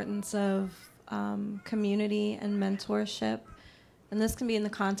importance of community and mentorship? And this can be in the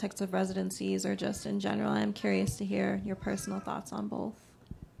context of residencies or just in general. I'm curious to hear your personal thoughts on both.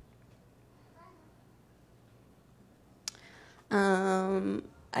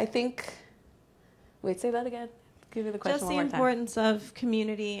 I think, say that again. Give me the question one more time. Just the importance of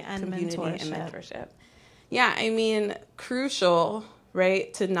community and mentorship. Yeah, crucial,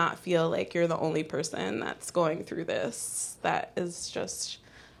 right, to not feel like you're the only person that's going through this. That is just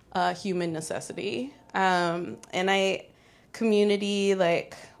a human necessity. Community,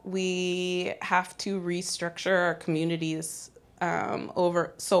 like, we have to restructure our communities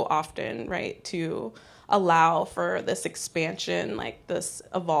over so often, right, to allow for this expansion, like this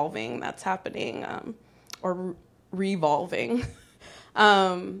evolving that's happening, or revolving.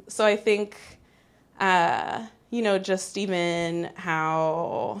 So I think, just even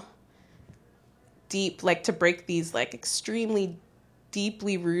how deep, like to break these like extremely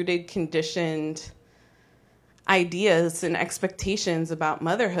deeply rooted, conditioned ideas and expectations about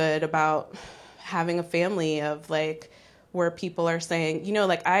motherhood, about having a family, of like where people are saying,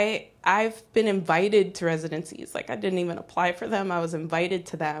 like I've been invited to residencies. Like I didn't even apply for them. I was invited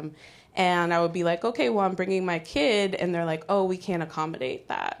to them. And I would be like, okay, well, I'm bringing my kid. And they're like, oh, we can't accommodate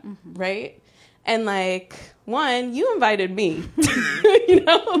that. Right. And like, one, you invited me,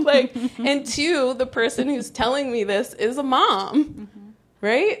 and two, the person who's telling me this is a mom.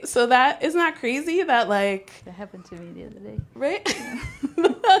 Right? So that is not crazy that like... That happened to me the other day. Right?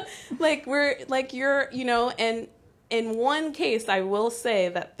 Like we're like, you're, in one case, I will say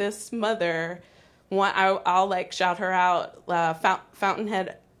that this mother, I'll like shout her out,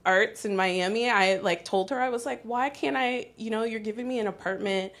 Fountainhead Arts in Miami. I like told her, I was like, why can't I, you're giving me an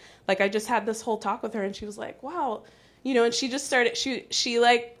apartment. Like I just had this whole talk with her and she was like, wow, and she just started, she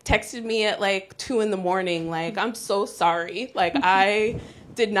like texted me at like 2 a.m. Like, I'm so sorry. Like I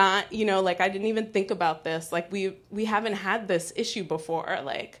did not, like I didn't even think about this. Like we haven't had this issue before.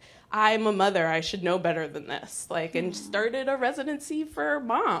 Like I'm a mother, I should know better than this. Like, and started a residency for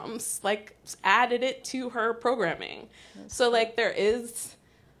moms, like added it to her programming. So like there is,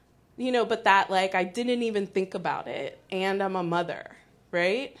 but that like, I didn't even think about it and I'm a mother,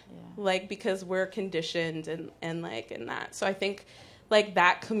 right? Yeah. Like, because we're conditioned and like in that. So I think like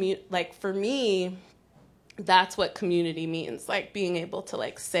that like for me, that's what community means. Like being able to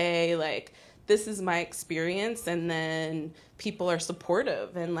like say like, this is my experience, and then people are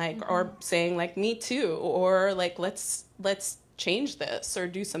supportive and like, or saying like, me too, or like, let's change this or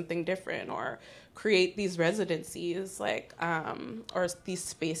do something different or create these residencies, like, or these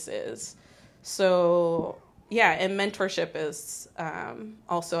spaces. So yeah, and mentorship is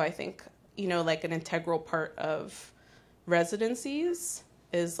also, I think, like an integral part of residencies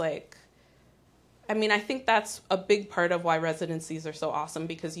is like, I think that's a big part of why residencies are so awesome,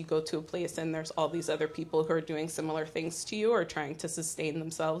 because you go to a place and there's all these other people who are doing similar things to you or trying to sustain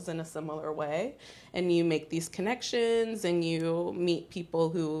themselves in a similar way. And you make these connections and you meet people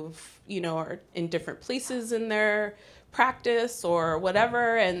who, are in different places in their practice or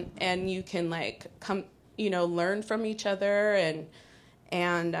whatever. And you can like come, learn from each other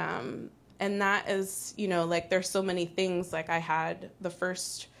and that is, like there's so many things. Like I had the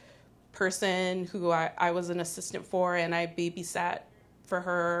first person who I was an assistant for, and I babysat for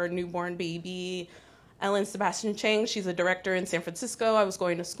her newborn baby, Ellen Sebastian Chang. She's a director in San Francisco. I was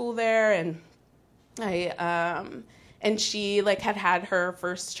going to school there, and and she like had her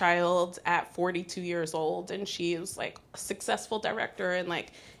first child at 42 years old, and she was like a successful director and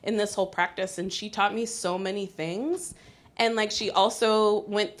like in this whole practice, and she taught me so many things. And like she also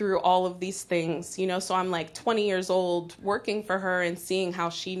went through all of these things, so I'm like 20 years old working for her and seeing how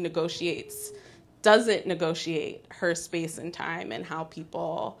she doesn't negotiate her space and time, and how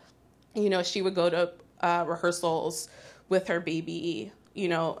people, she would go to rehearsals with her baby,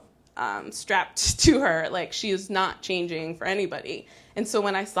 strapped to her. Like she is not changing for anybody. And so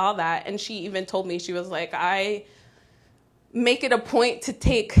when I saw that, and she even told me, she was like, I make it a point to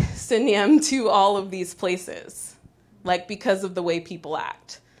take Sinyam to all of these places. Like, because of the way people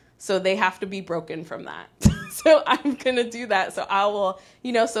act. So they have to be broken from that. So I'm going to do that. So I will,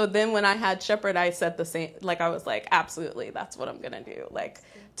 so then when I had Shepherd, I said the same, like, I was like, absolutely, that's what I'm going to do. Like,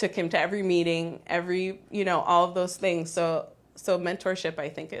 took him to every meeting, all of those things. So mentorship, I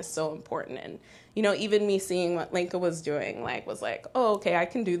think, is so important. And, even me seeing what Lenka was doing, like, was like, oh, okay, I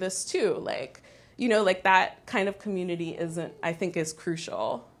can do this too. Like, like that kind of community is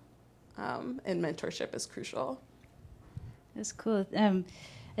crucial. And mentorship is crucial. That's cool.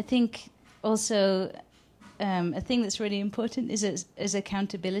 I think also a thing that's really important is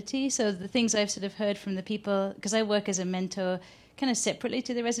accountability. So the things I've sort of heard from the people, because I work as a mentor kind of separately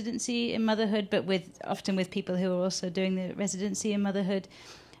to the residency in motherhood, but often with people who are also doing the residency in motherhood.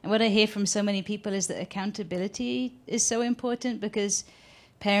 And what I hear from so many people is that accountability is so important, because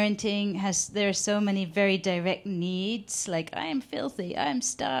parenting there are so many very direct needs, like I am filthy, I am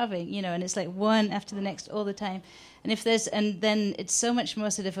starving, and it's like one after the next all the time. And then it's so much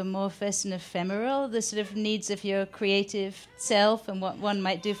more sort of amorphous and ephemeral, the sort of needs of your creative self and what one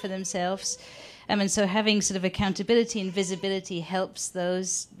might do for themselves. And so having sort of accountability and visibility helps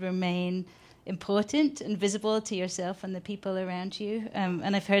those remain important and visible to yourself and the people around you.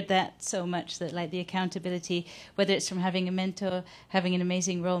 And I've heard that so much, that like the accountability, whether it's from having a mentor, having an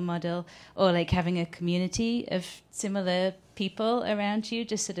amazing role model, or like having a community of similar people around you,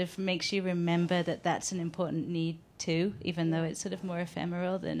 just sort of makes you remember that that's an important need too, even though it's sort of more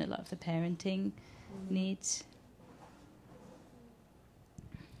ephemeral than a lot of the parenting needs.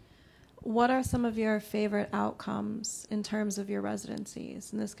 What are some of your favorite outcomes in terms of your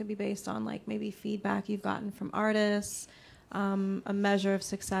residencies? And this could be based on like maybe feedback you've gotten from artists, a measure of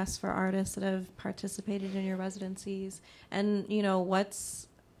success for artists that have participated in your residencies, and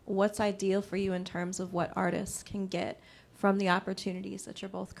what's ideal for you in terms of what artists can get from the opportunities that you're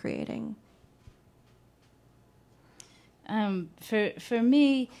both creating. For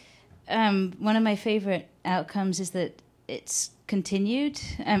me, one of my favorite outcomes is that it's continued.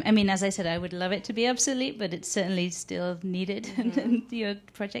 As I said, I would love it to be obsolete, but it's certainly still needed, and your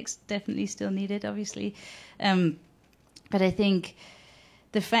project's definitely still needed, obviously. But I think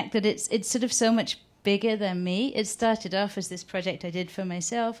the fact that it's sort of so much bigger than me. It started off as this project I did for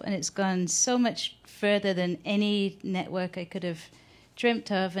myself, and it's gone so much further than any network I could have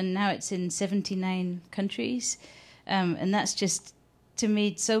dreamt of, and now it's in 79 countries. And that's just, to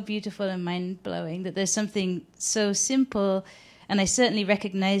me, so beautiful and mind-blowing that there's something so simple, and I certainly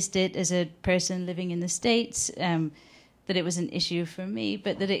recognized it as a person living in the States, that it was an issue for me,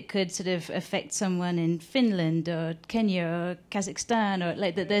 but that it could sort of affect someone in Finland or Kenya or Kazakhstan, or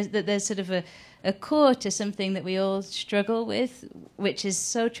like that there's sort of a core to something that we all struggle with, which is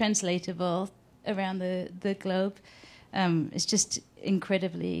so translatable around the globe. It's just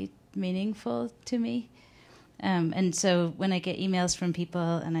incredibly meaningful to me. And so when I get emails from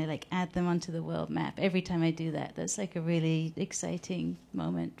people and I like add them onto the world map, every time I do that, that's like a really exciting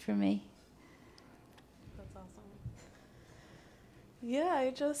moment for me. That's awesome. Yeah,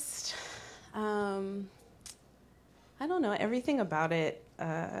 I just, I don't know, everything about it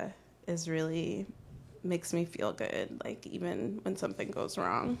is really, makes me feel good. Like even when something goes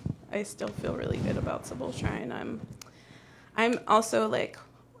wrong, I still feel really good about Sybil Shrine. I'm also like,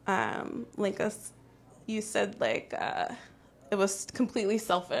 Lenka, you said like it was completely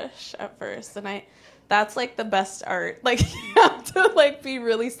selfish at first, and that's like the best art. Like you have to like be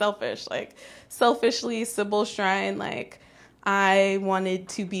really selfish. Like selfishly, Sybil Shrine, like I wanted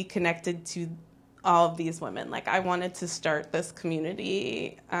to be connected to all of these women. Like I wanted to start this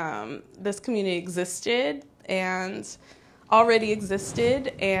community. This community existed and already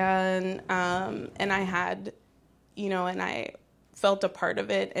existed, and I had, you know, and I felt a part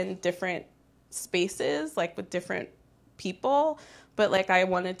of it in different spaces, like with different people, but like I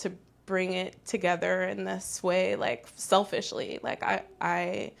wanted to bring it together in this way, like selfishly. Like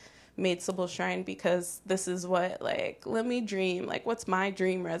I made Sybil Shrine because this is what, like, let me dream, like what's my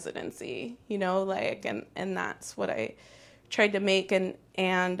dream residency, you know, like, and that's what I tried to make, and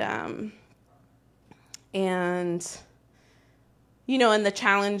you know, and the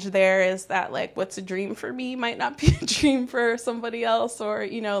challenge there is that like what's a dream for me might not be a dream for somebody else, or,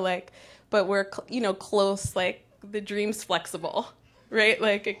 you know, like, but we're, you know, close, like the dream's flexible, right?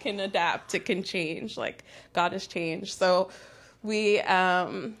 Like it can adapt, it can change, like God has changed. So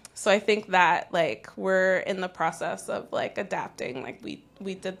so I think that like we're in the process of like adapting, like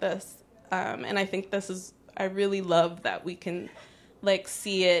we did this. And I think I really love that we can like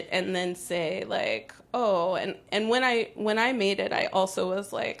see it and then say like, oh, and when I made it, I also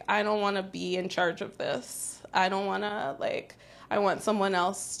was like, I don't want to be in charge of this. I don't want to like, I want someone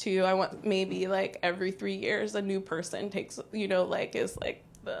else to, I want maybe like every 3 years a new person takes, you know, like is like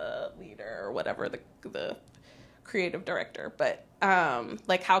the leader or whatever, the creative director. But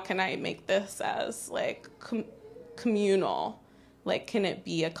like how can I make this as like communal? Like can it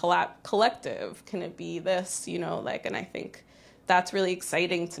be a collective? Can it be this, you know, like, and I think that's really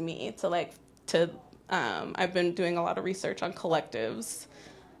exciting to me I've been doing a lot of research on collectives,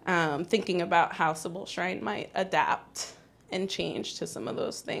 thinking about how Sybil Shrine might adapt and change to some of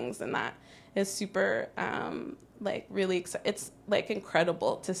those things, and that is super like really it's like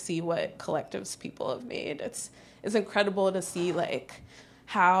incredible to see what collectives people have made. It's incredible to see like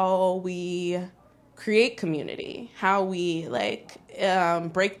how we create community, how we like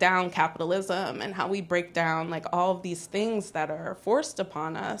break down capitalism, and how we break down like all of these things that are forced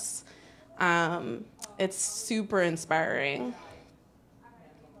upon us. It's super inspiring.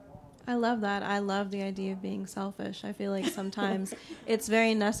 I love that. I love the idea of being selfish. I feel like sometimes it's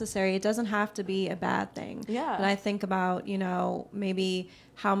very necessary. It doesn't have to be a bad thing. Yeah. But I think about, you know, maybe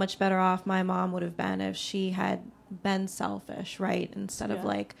how much better off my mom would have been if she had been selfish, right? Instead of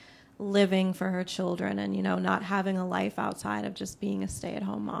like living for her children and, you know, not having a life outside of just being a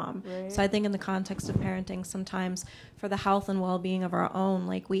stay-at-home mom. Right. So I think in the context of parenting, sometimes for the health and well-being of our own,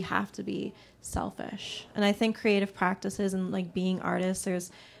 like we have to be selfish. And I think creative practices and like being artists,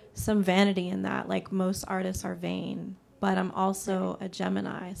 there's some vanity in that. Like most artists are vain, but I'm also a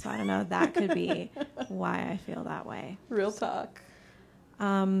Gemini, so I don't know, that could be why I feel that way. Real talk.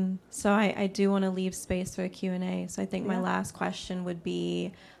 So I do want to leave space for a Q&A. So I think my last question would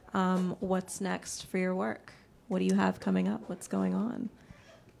be, what's next for your work? What do you have coming up? What's going on?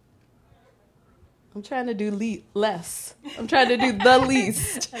 I'm trying to do less. I'm trying to do the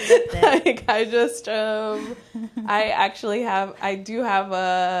least. Like I just, I do have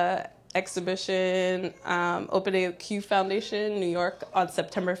a exhibition opening at Q Foundation, New York, on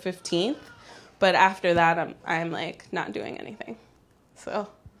September 15th. But after that, I'm like not doing anything. So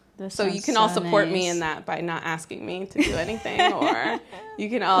you can all support me in that by not asking me to do anything, or you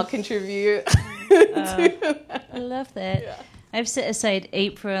can all contribute. I love that. Yeah. I've set aside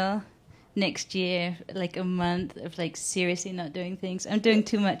April next year, like a month of like seriously not doing things. I'm doing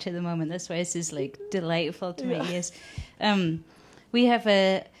too much at the moment. That's why this is like delightful to me. Is we have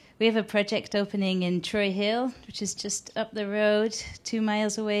a project opening in Troy Hill, which is just up the road, 2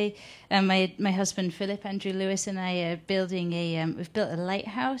 miles away. My husband Philip Andrew Lewis and I are building we've built a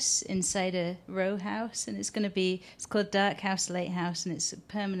lighthouse inside a row house, and it's called Dark House Lighthouse, and it's a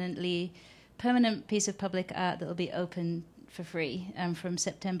permanent piece of public art that will be open for free from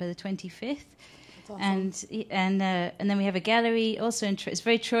September the 25th. Awesome. And then we have a gallery also it's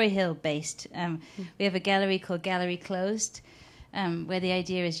very Troy Hill based. We have a gallery called Gallery Closed, where the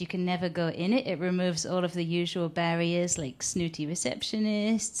idea is you can never go in it. It removes all of the usual barriers like snooty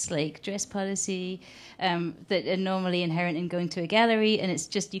receptionists, like dress policy, that are normally inherent in going to a gallery, and it's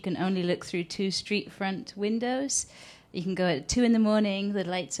just you can only look through 2 street front windows. You can go at 2 a.m, the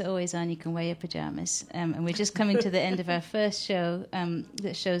lights are always on, you can wear your pajamas. And we're just coming to the end of our first show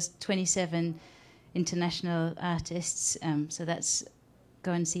that shows 27 international artists. So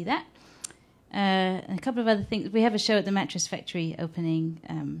go and see that. And a couple of other things. We have a show at the Mattress Factory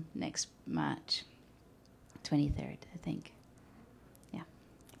opening next March 23rd, I think. Yeah.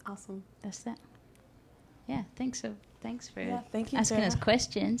 Awesome. That's that. Yeah, thanks for thank you, asking Sarah. us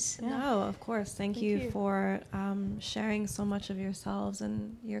questions. Yeah. No, of course. Thank you for sharing so much of yourselves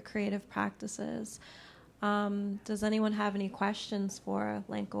and your creative practices. Does anyone have any questions for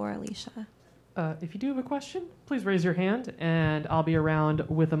Lenka or Alisha? If you do have a question, please raise your hand, and I'll be around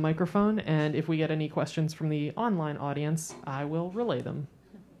with a microphone. And if we get any questions from the online audience, I will relay them.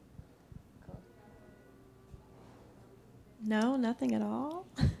 No, nothing at all?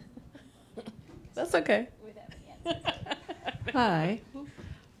 That's okay. Hi.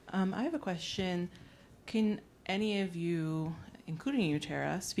 I have a question. Can any of you, including you,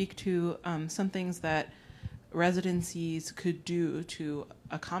 Tara, speak to some things that residencies could do to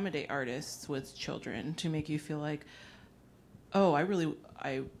accommodate artists with children to make you feel like, oh,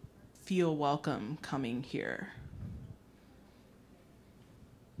 I feel welcome coming here?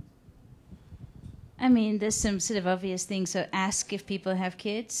 I mean, there's some sort of obvious things. So ask if people have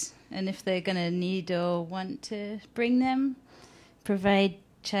kids and if they're going to need or want to bring them. Provide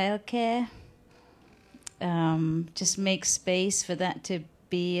childcare. Just make space for that to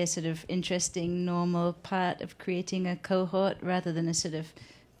be a sort of interesting, normal part of creating a cohort rather than a sort of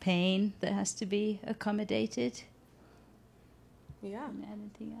pain that has to be accommodated. Yeah.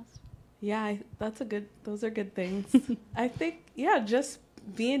 Anything else? Yeah, those are good things. I think, just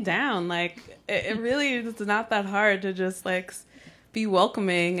being down. Like, it really is not that hard to just, like, be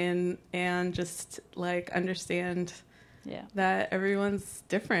welcoming and just, like, understand that everyone's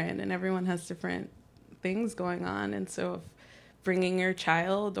different and everyone has different things going on. And so if bringing your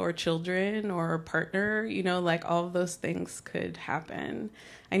child or children or a partner, like, all of those things could happen.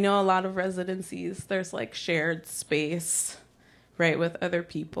 I know a lot of residencies, there's, like, shared space, right, with other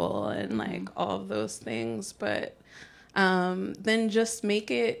people and, like, all of those things. But then just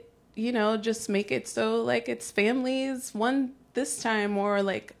make it so, like, it's families one this time, or,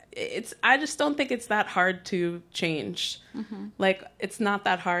 like, I just don't think it's that hard to change. Mm-hmm. Like, it's not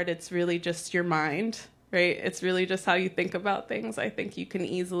that hard. It's really just your mind, right? It's really just how you think about things. I think you can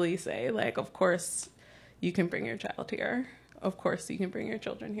easily say, like, of course you can bring your child here. Of course you can bring your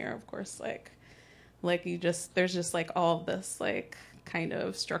children here. Of course, like there's just, like, all of this, like, kind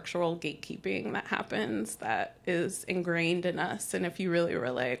of structural gatekeeping that happens that is ingrained in us. And if you really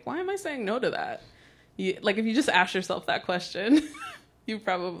were like, why am I saying no to that? If you just ask yourself that question, you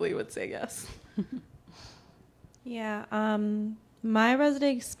probably would say yes. Yeah. My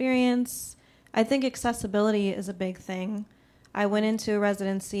resident experience, I think accessibility is a big thing. I went into a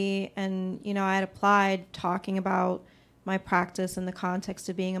residency and, I had applied talking about my practice in the context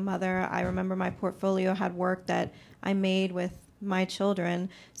of being a mother. I remember my portfolio had work that I made with my children.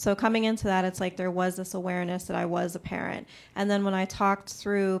 So coming into that, it's like there was this awareness that I was a parent. And then when I talked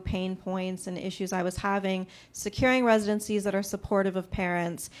through pain points and issues I was having, securing residencies that are supportive of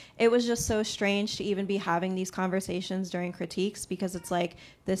parents, it was just so strange to even be having these conversations during critiques, because it's like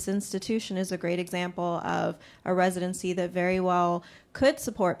this institution is a great example of a residency that very well could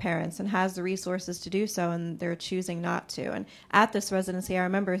support parents and has the resources to do so, and they're choosing not to. And at this residency, I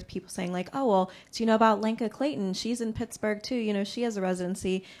remember people saying, like, oh, well, do you know about Lenka Clayton? She's in Pittsburgh too, she has a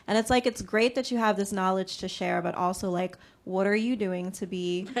residency. And it's like, it's great that you have this knowledge to share, but also, like, what are you doing to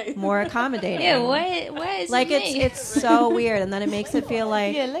be more accommodating? Yeah, why is like it me? it's so weird, and then it makes it feel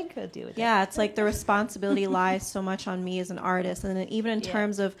like Lenka do it. Yeah, it's like the responsibility lies so much on me as an artist, and then even in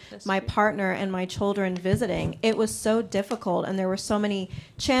terms of my partner and my children visiting, it was so difficult, and there were so many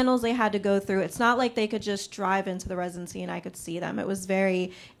channels they had to go through. It's not like they could just drive into the residency and I could see them. It was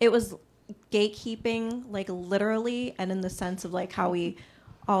gatekeeping, like literally, and in the sense of like how we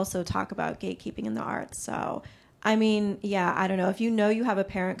also talk about gatekeeping in the arts. So, I mean, yeah, I don't know. If you know you have a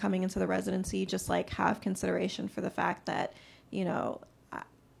parent coming into the residency, just like have consideration for the fact that, you know,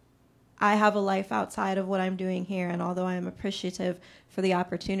 I have a life outside of what I'm doing here, and although I am appreciative for the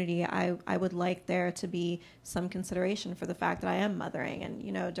opportunity, I would like there to be some consideration for the fact that I am mothering. And,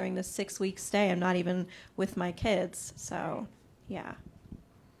 you know, during this 6-week stay, I'm not even with my kids. So, yeah.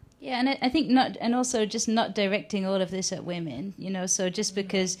 Yeah, and I think not, and also just not directing all of this at women, you know, so just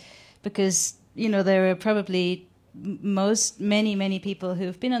because, you know, there are probably many people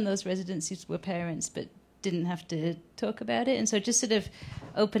who've been on those residencies were parents, but didn't have to talk about it. And so just sort of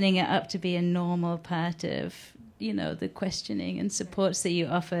opening it up to be a normal part of, you know, the questioning and supports that you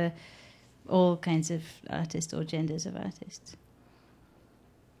offer all kinds of artists or genders of artists.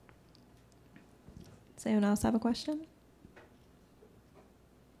 Does anyone else have a question?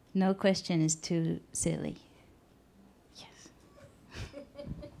 No question is too silly.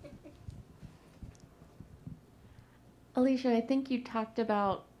 Alisha, I think you talked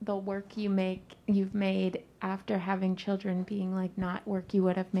about the work you've made after having children being like not work you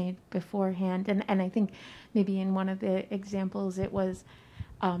would have made beforehand. And I think maybe in one of the examples it was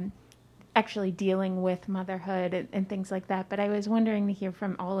actually dealing with motherhood and things like that. But I was wondering to hear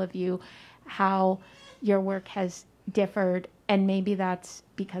from all of you how your work has differed, and maybe that's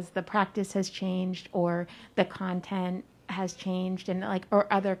because the practice has changed or the content has changed, and like, or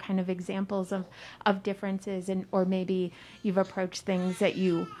other kind of examples of differences, and or maybe you've approached things that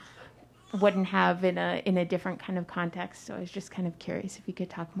you wouldn't have in a different kind of context. So I was just kind of curious if you could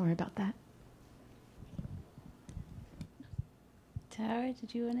talk more about that. Tara,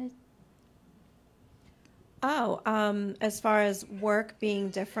 did you want to? Oh, as far as work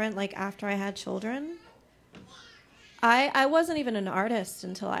being different, like after I had children, I wasn't even an artist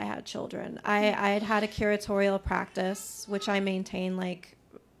until I had children. I had a curatorial practice, which I maintained like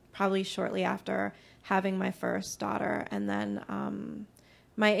probably shortly after having my first daughter. And then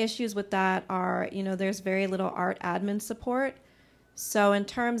my issues with that are, you know, there's very little art admin support. So in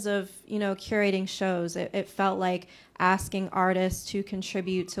terms of, you know, curating shows, it felt like asking artists to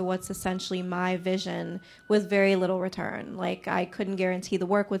contribute to what's essentially my vision with very little return. Like, I couldn't guarantee the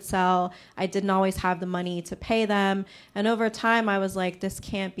work would sell. I didn't always have the money to pay them. And over time, I was like, this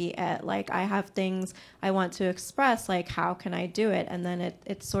can't be it. Like, I have things I want to express. Like, how can I do it? And then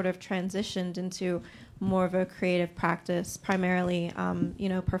it sort of transitioned into more of a creative practice, primarily, you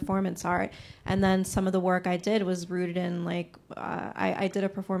know, performance art. And then some of the work I did was rooted in, like, I did a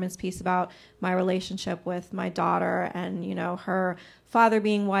performance piece about my relationship with my daughter and, you know, her father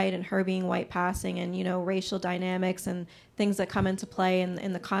being white and her being white passing, and, you know, racial dynamics and things that come into play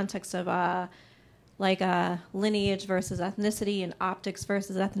in the context of like lineage versus ethnicity and optics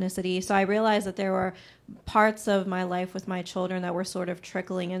versus ethnicity. So I realized that there were parts of my life with my children that were sort of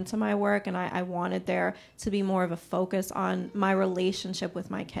trickling into my work, and I wanted there to be more of a focus on my relationship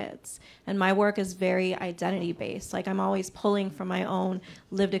with my kids. And my work is very identity-based. Like, I'm always pulling from my own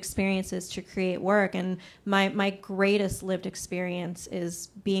lived experiences to create work, and my greatest lived experience is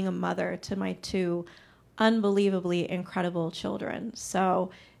being a mother to my 2 unbelievably incredible children. So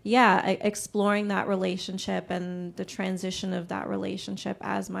yeah, exploring that relationship and the transition of that relationship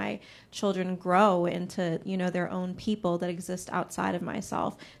as my children grow into, you know, their own people that exist outside of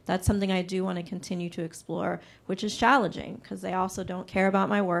myself. That's something I do want to continue to explore, which is challenging because they also don't care about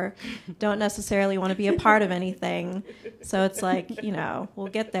my work, don't necessarily want to be a part of anything. So it's like, you know, we'll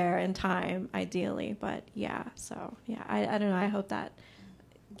get there in time, ideally. But yeah, so yeah, I don't know. I hope that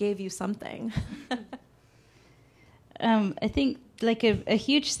gave you something. I think like a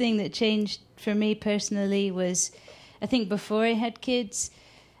huge thing that changed for me personally was, I think before I had kids,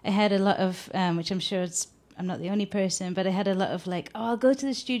 I had a lot of, which I'm sure I'm not the only person, but I had a lot of like, oh, I'll go to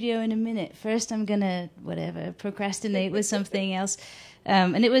the studio in a minute. First I'm going to, whatever, procrastinate with something else.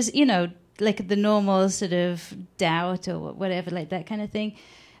 And it was, you know, like the normal sort of doubt or whatever, like that kind of thing.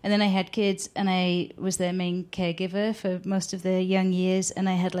 And then I had kids, and I was their main caregiver for most of their young years, and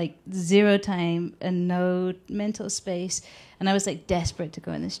I had like 0 time and no mental space, and I was like desperate to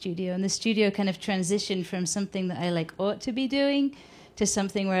go in the studio. And the studio kind of transitioned from something that I like ought to be doing to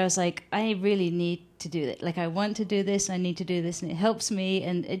something where I was like, I really need to do that. Like, I want to do this, I need to do this, and it helps me.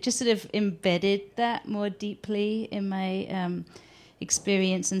 And it just sort of embedded that more deeply in my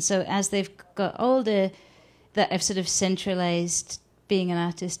experience. And so as they've got older, that I've sort of centralized being an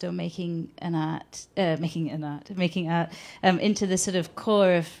artist or making art into the sort of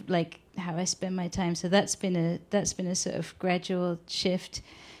core of like how I spend my time. So that's been a sort of gradual shift.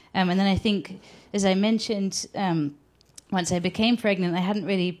 And then I think, as I mentioned, once I became pregnant, I hadn't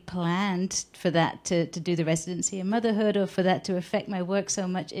really planned for that to do the residency in motherhood or for that to affect my work so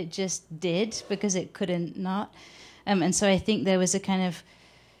much. It just did because it couldn't not. And so I think there was a kind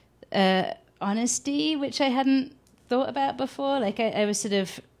of honesty which I hadn't thought about before. Like I was sort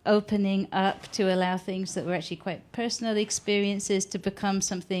of opening up to allow things that were actually quite personal experiences to become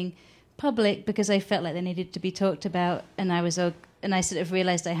something public because I felt like they needed to be talked about, and I sort of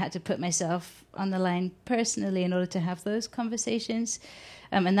realized I had to put myself on the line personally in order to have those conversations.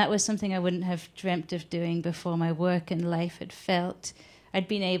 And that was something I wouldn't have dreamt of doing before my work and life had felt. I'd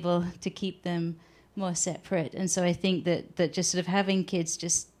been able to keep them more separate. And so I think that just sort of having kids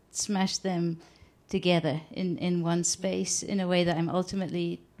just smash them together in one space in a way that I'm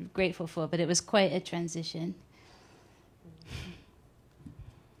ultimately grateful for. But it was quite a transition.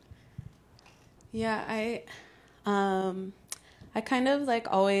 Yeah, I kind of like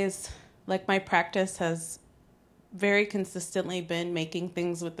always, like my practice has very consistently been making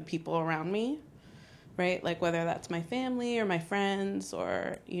things with the people around me, right? Like whether that's my family or my friends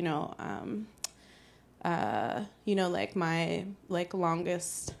or, like my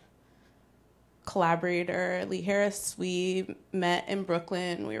longest collaborator, Lee Harris, we met in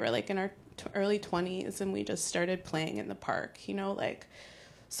Brooklyn. We were like in our early 20s and we just started playing in the park,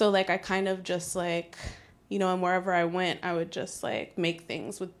 So like I kind of just like, and wherever I went, I would just like make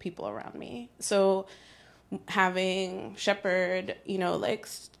things with people around me. So having Shepherd, even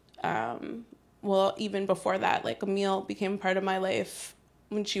before that, like Emile became part of my life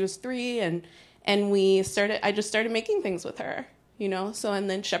when she was 3 and I just started making things with her, so, and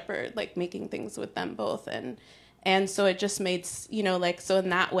then Shepherd, like making things with them both. And so it just made, so in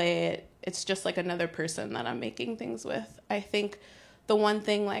that way, it's just like another person that I'm making things with. I think the one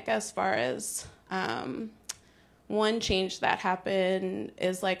thing, like, as far as one change that happened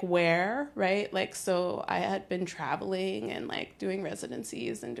is like where, right? Like, so I had been traveling and like doing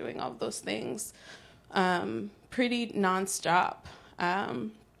residencies and doing all of those things pretty nonstop.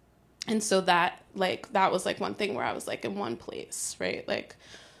 And so that was like one thing where I was like in one place, right? Like,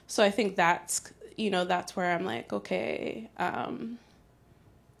 so I think that's where I'm like, okay,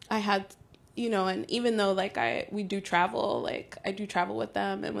 I had, and even though like we do travel, like I do travel with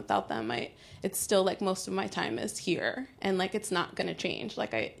them and without them, it's still like most of my time is here and like, it's not going to change.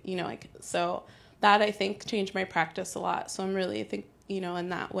 Like so that I think changed my practice a lot. So I'm really in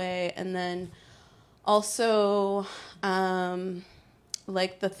that way. And then also,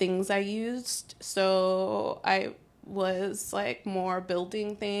 like the things I used. So I was like more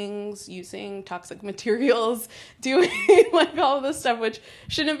building things, using toxic materials, doing like all of this stuff, which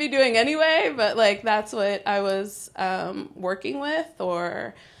shouldn't be doing anyway, but like that's what I was working with,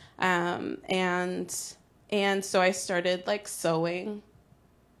 or and so I started like sewing,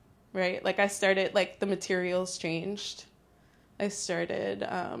 right? Like I started, like the materials changed. I started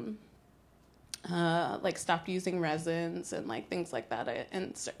like stopped using resins and like things like that,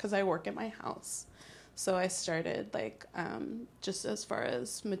 because I work in my house. So I started like just as far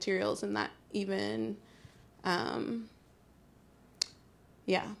as materials and that even,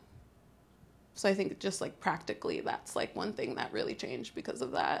 yeah. So I think just like practically that's like one thing that really changed because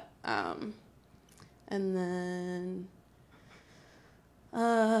of that. And then,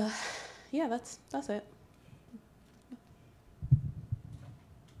 yeah, that's it.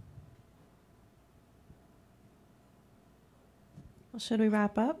 Well, should we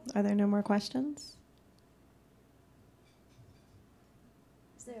wrap up? Are there no more questions?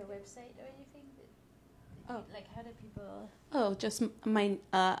 Is there a website or anything? Like, how do people... Oh, just my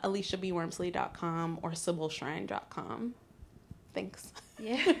AlishaBWormsley.com or SibylShrine.com. Thanks.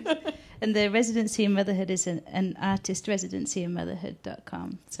 Yeah. And the residency in motherhood is an artist residency in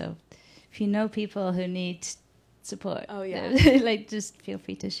motherhood.com. So if you know people who need support, like just feel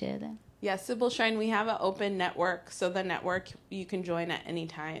free to share them. Yeah, Sybil Shrine, we have an open network. So the network you can join at any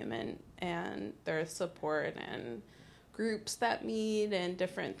time, and there's support and groups that meet and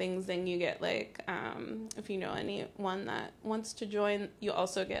different things. And you get like, if you know anyone that wants to join, you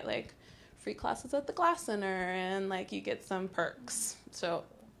also get like free classes at the Glass Center, and like you get some perks. So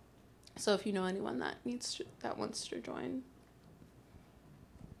if you know anyone that wants to join.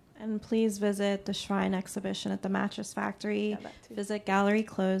 And please visit the Shrine exhibition at the Mattress Factory. Yeah, that too. Visit Gallery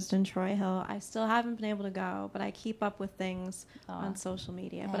Closed in Troy Hill. I still haven't been able to go, but I keep up with things on social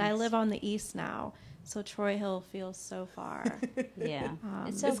media. Thanks. But I live on the east now, so Troy Hill feels so far. Yeah.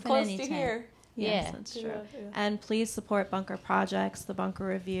 It's open close anytime. to here. Yes, Yeah. that's true. Yeah. And please support Bunker Projects, the Bunker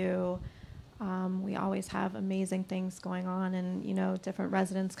Review. We always have amazing things going on, and different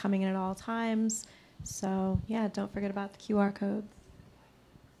residents coming in at all times. So yeah, don't forget about the QR codes.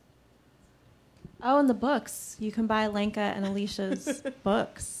 Oh, and the books. You can buy Lenka and Alisha's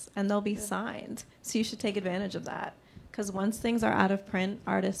books, and they'll be signed. So you should take advantage of that. Because once things are out of print,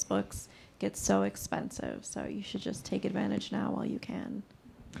 artists' books get so expensive. So you should just take advantage now while you can.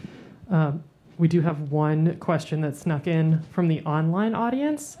 We do have one question that snuck in from the online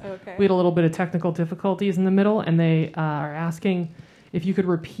audience. Okay. We had a little bit of technical difficulties in the middle, and they are asking if you could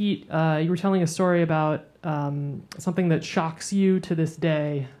repeat. You were telling a story about something that shocks you to this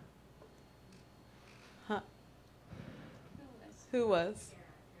day. Who was?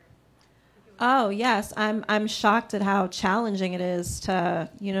 Oh, yes. I'm shocked at how challenging it is to,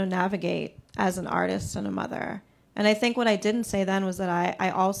 navigate as an artist and a mother. And I think what I didn't say then was that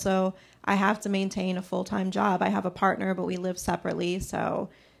I have to maintain a full-time job. I have a partner, but we live separately. So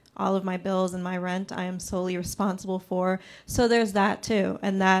all of my bills and my rent, I am solely responsible for. So there's that too.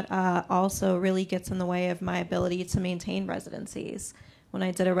 And that also really gets in the way of my ability to maintain residencies. When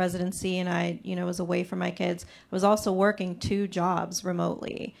I did a residency and I, was away from my kids, I was also working 2 jobs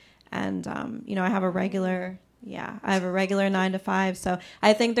remotely. And, I have a regular 9 to 5. So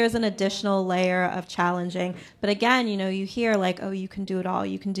I think there's an additional layer of challenging. But again, you hear like, oh, you can do it all.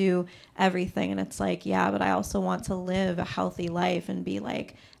 You can do everything. And it's like, yeah, but I also want to live a healthy life and be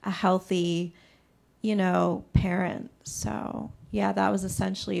like a healthy, parent. So yeah, that was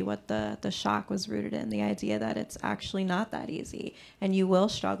essentially what the shock was rooted in, the idea that it's actually not that easy and you will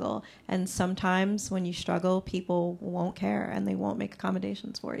struggle. And sometimes when you struggle, people won't care and they won't make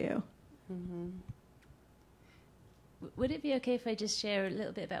accommodations for you. Mm-hmm. Would it be okay if I just share a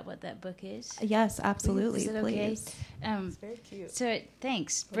little bit about what that book is? Yes, absolutely. Is it please. Okay? It's very cute. So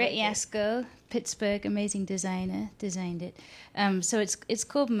thanks. Brett Yasko, Pittsburgh, amazing designer, designed it. So it's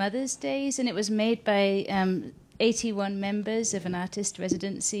called Mother's Days, and it was made by 81 members of an artist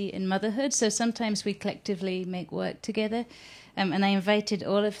residency in motherhood. So sometimes we collectively make work together. And I invited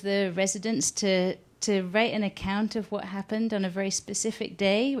all of the residents to write an account of what happened on a very specific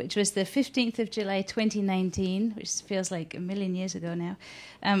day, which was the 15th of July 2019, which feels like a million years ago now.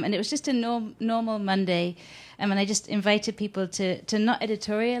 And it was just a normal Monday. And I just invited people to not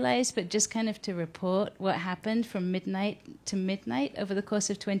editorialize, but just kind of to report what happened from midnight to midnight over the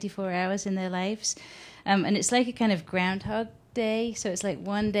course of 24 hours in their lives. And it's like a kind of Groundhog Day. So it's like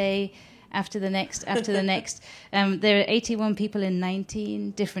one day after the next, after the next. There are 81 people in 19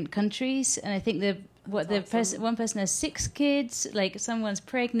 different countries. And I think one person has 6 kids, like someone's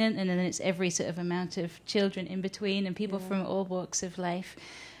pregnant, and then it's every sort of amount of children in between and people from all walks of life.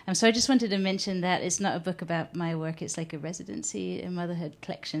 So I just wanted to mention that it's not a book about my work, it's like a residency, a motherhood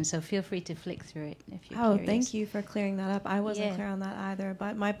collection, so feel free to flick through it if you're curious. Thank you for clearing that up. I wasn't clear on that either,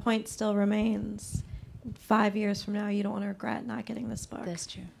 but my point still remains. 5 years from now, you don't want to regret not getting this book. That's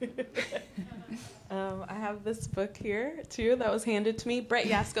true. I have this book here, too, that was handed to me. Brett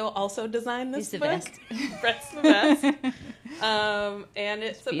Yasko also designed this book. Brett's the best. And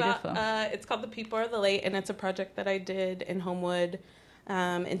it's about, it's called The People Are the Late, and it's a project that I did in Homewood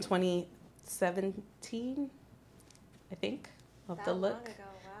in 2017, I think. I'll have to look. Long ago,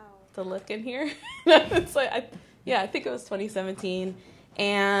 wow. To look in here. It's like, I think it was 2017.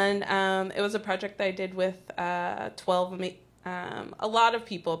 And it was a project that I did with 12, a lot of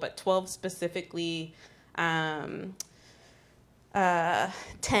people, but 12 specifically, 10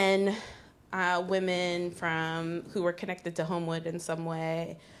 women who were connected to Homewood in some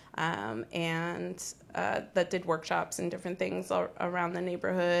way, and that did workshops and different things around the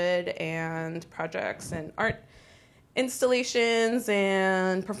neighborhood and projects and art installations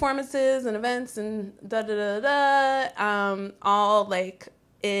and performances and events and all like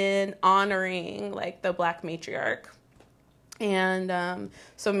in honoring like the Black matriarch. And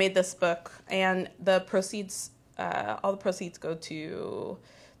so made this book, and the proceeds, all the proceeds go to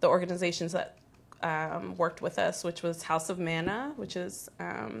the organizations that worked with us, which was House of Manna, which is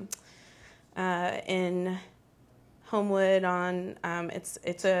in Homewood on,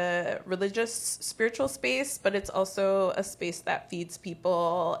 it's a religious, spiritual space, but it's also a space that feeds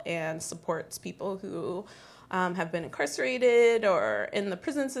people and supports people who have been incarcerated or in the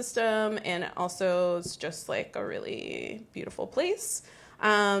prison system, and it also is just like a really beautiful place.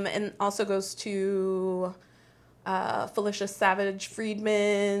 And also goes to Felicia Savage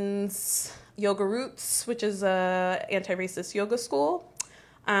Friedman's Yoga Roots, which is a anti-racist yoga school,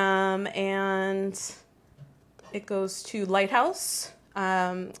 and it goes to Lighthouse,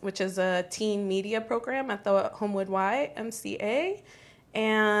 which is a teen media program at the Homewood YMCA,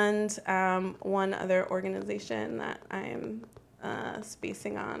 and one other organization that I'm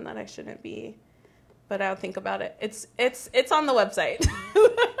spacing on that I shouldn't be, but I'll think about it. It's on the website.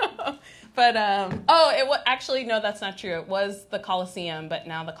 But But actually no, that's not true. It was the Coliseum, but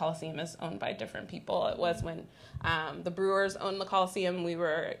now the Coliseum is owned by different people. It was when the Brewers owned the Coliseum. We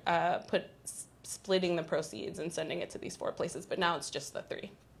were splitting the proceeds and sending it to these 4 places, but now it's just the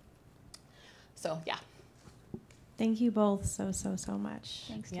 3. So yeah. Thank you both so much.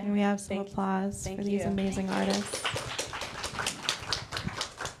 Thanks. Can we have some applause for these amazing artists?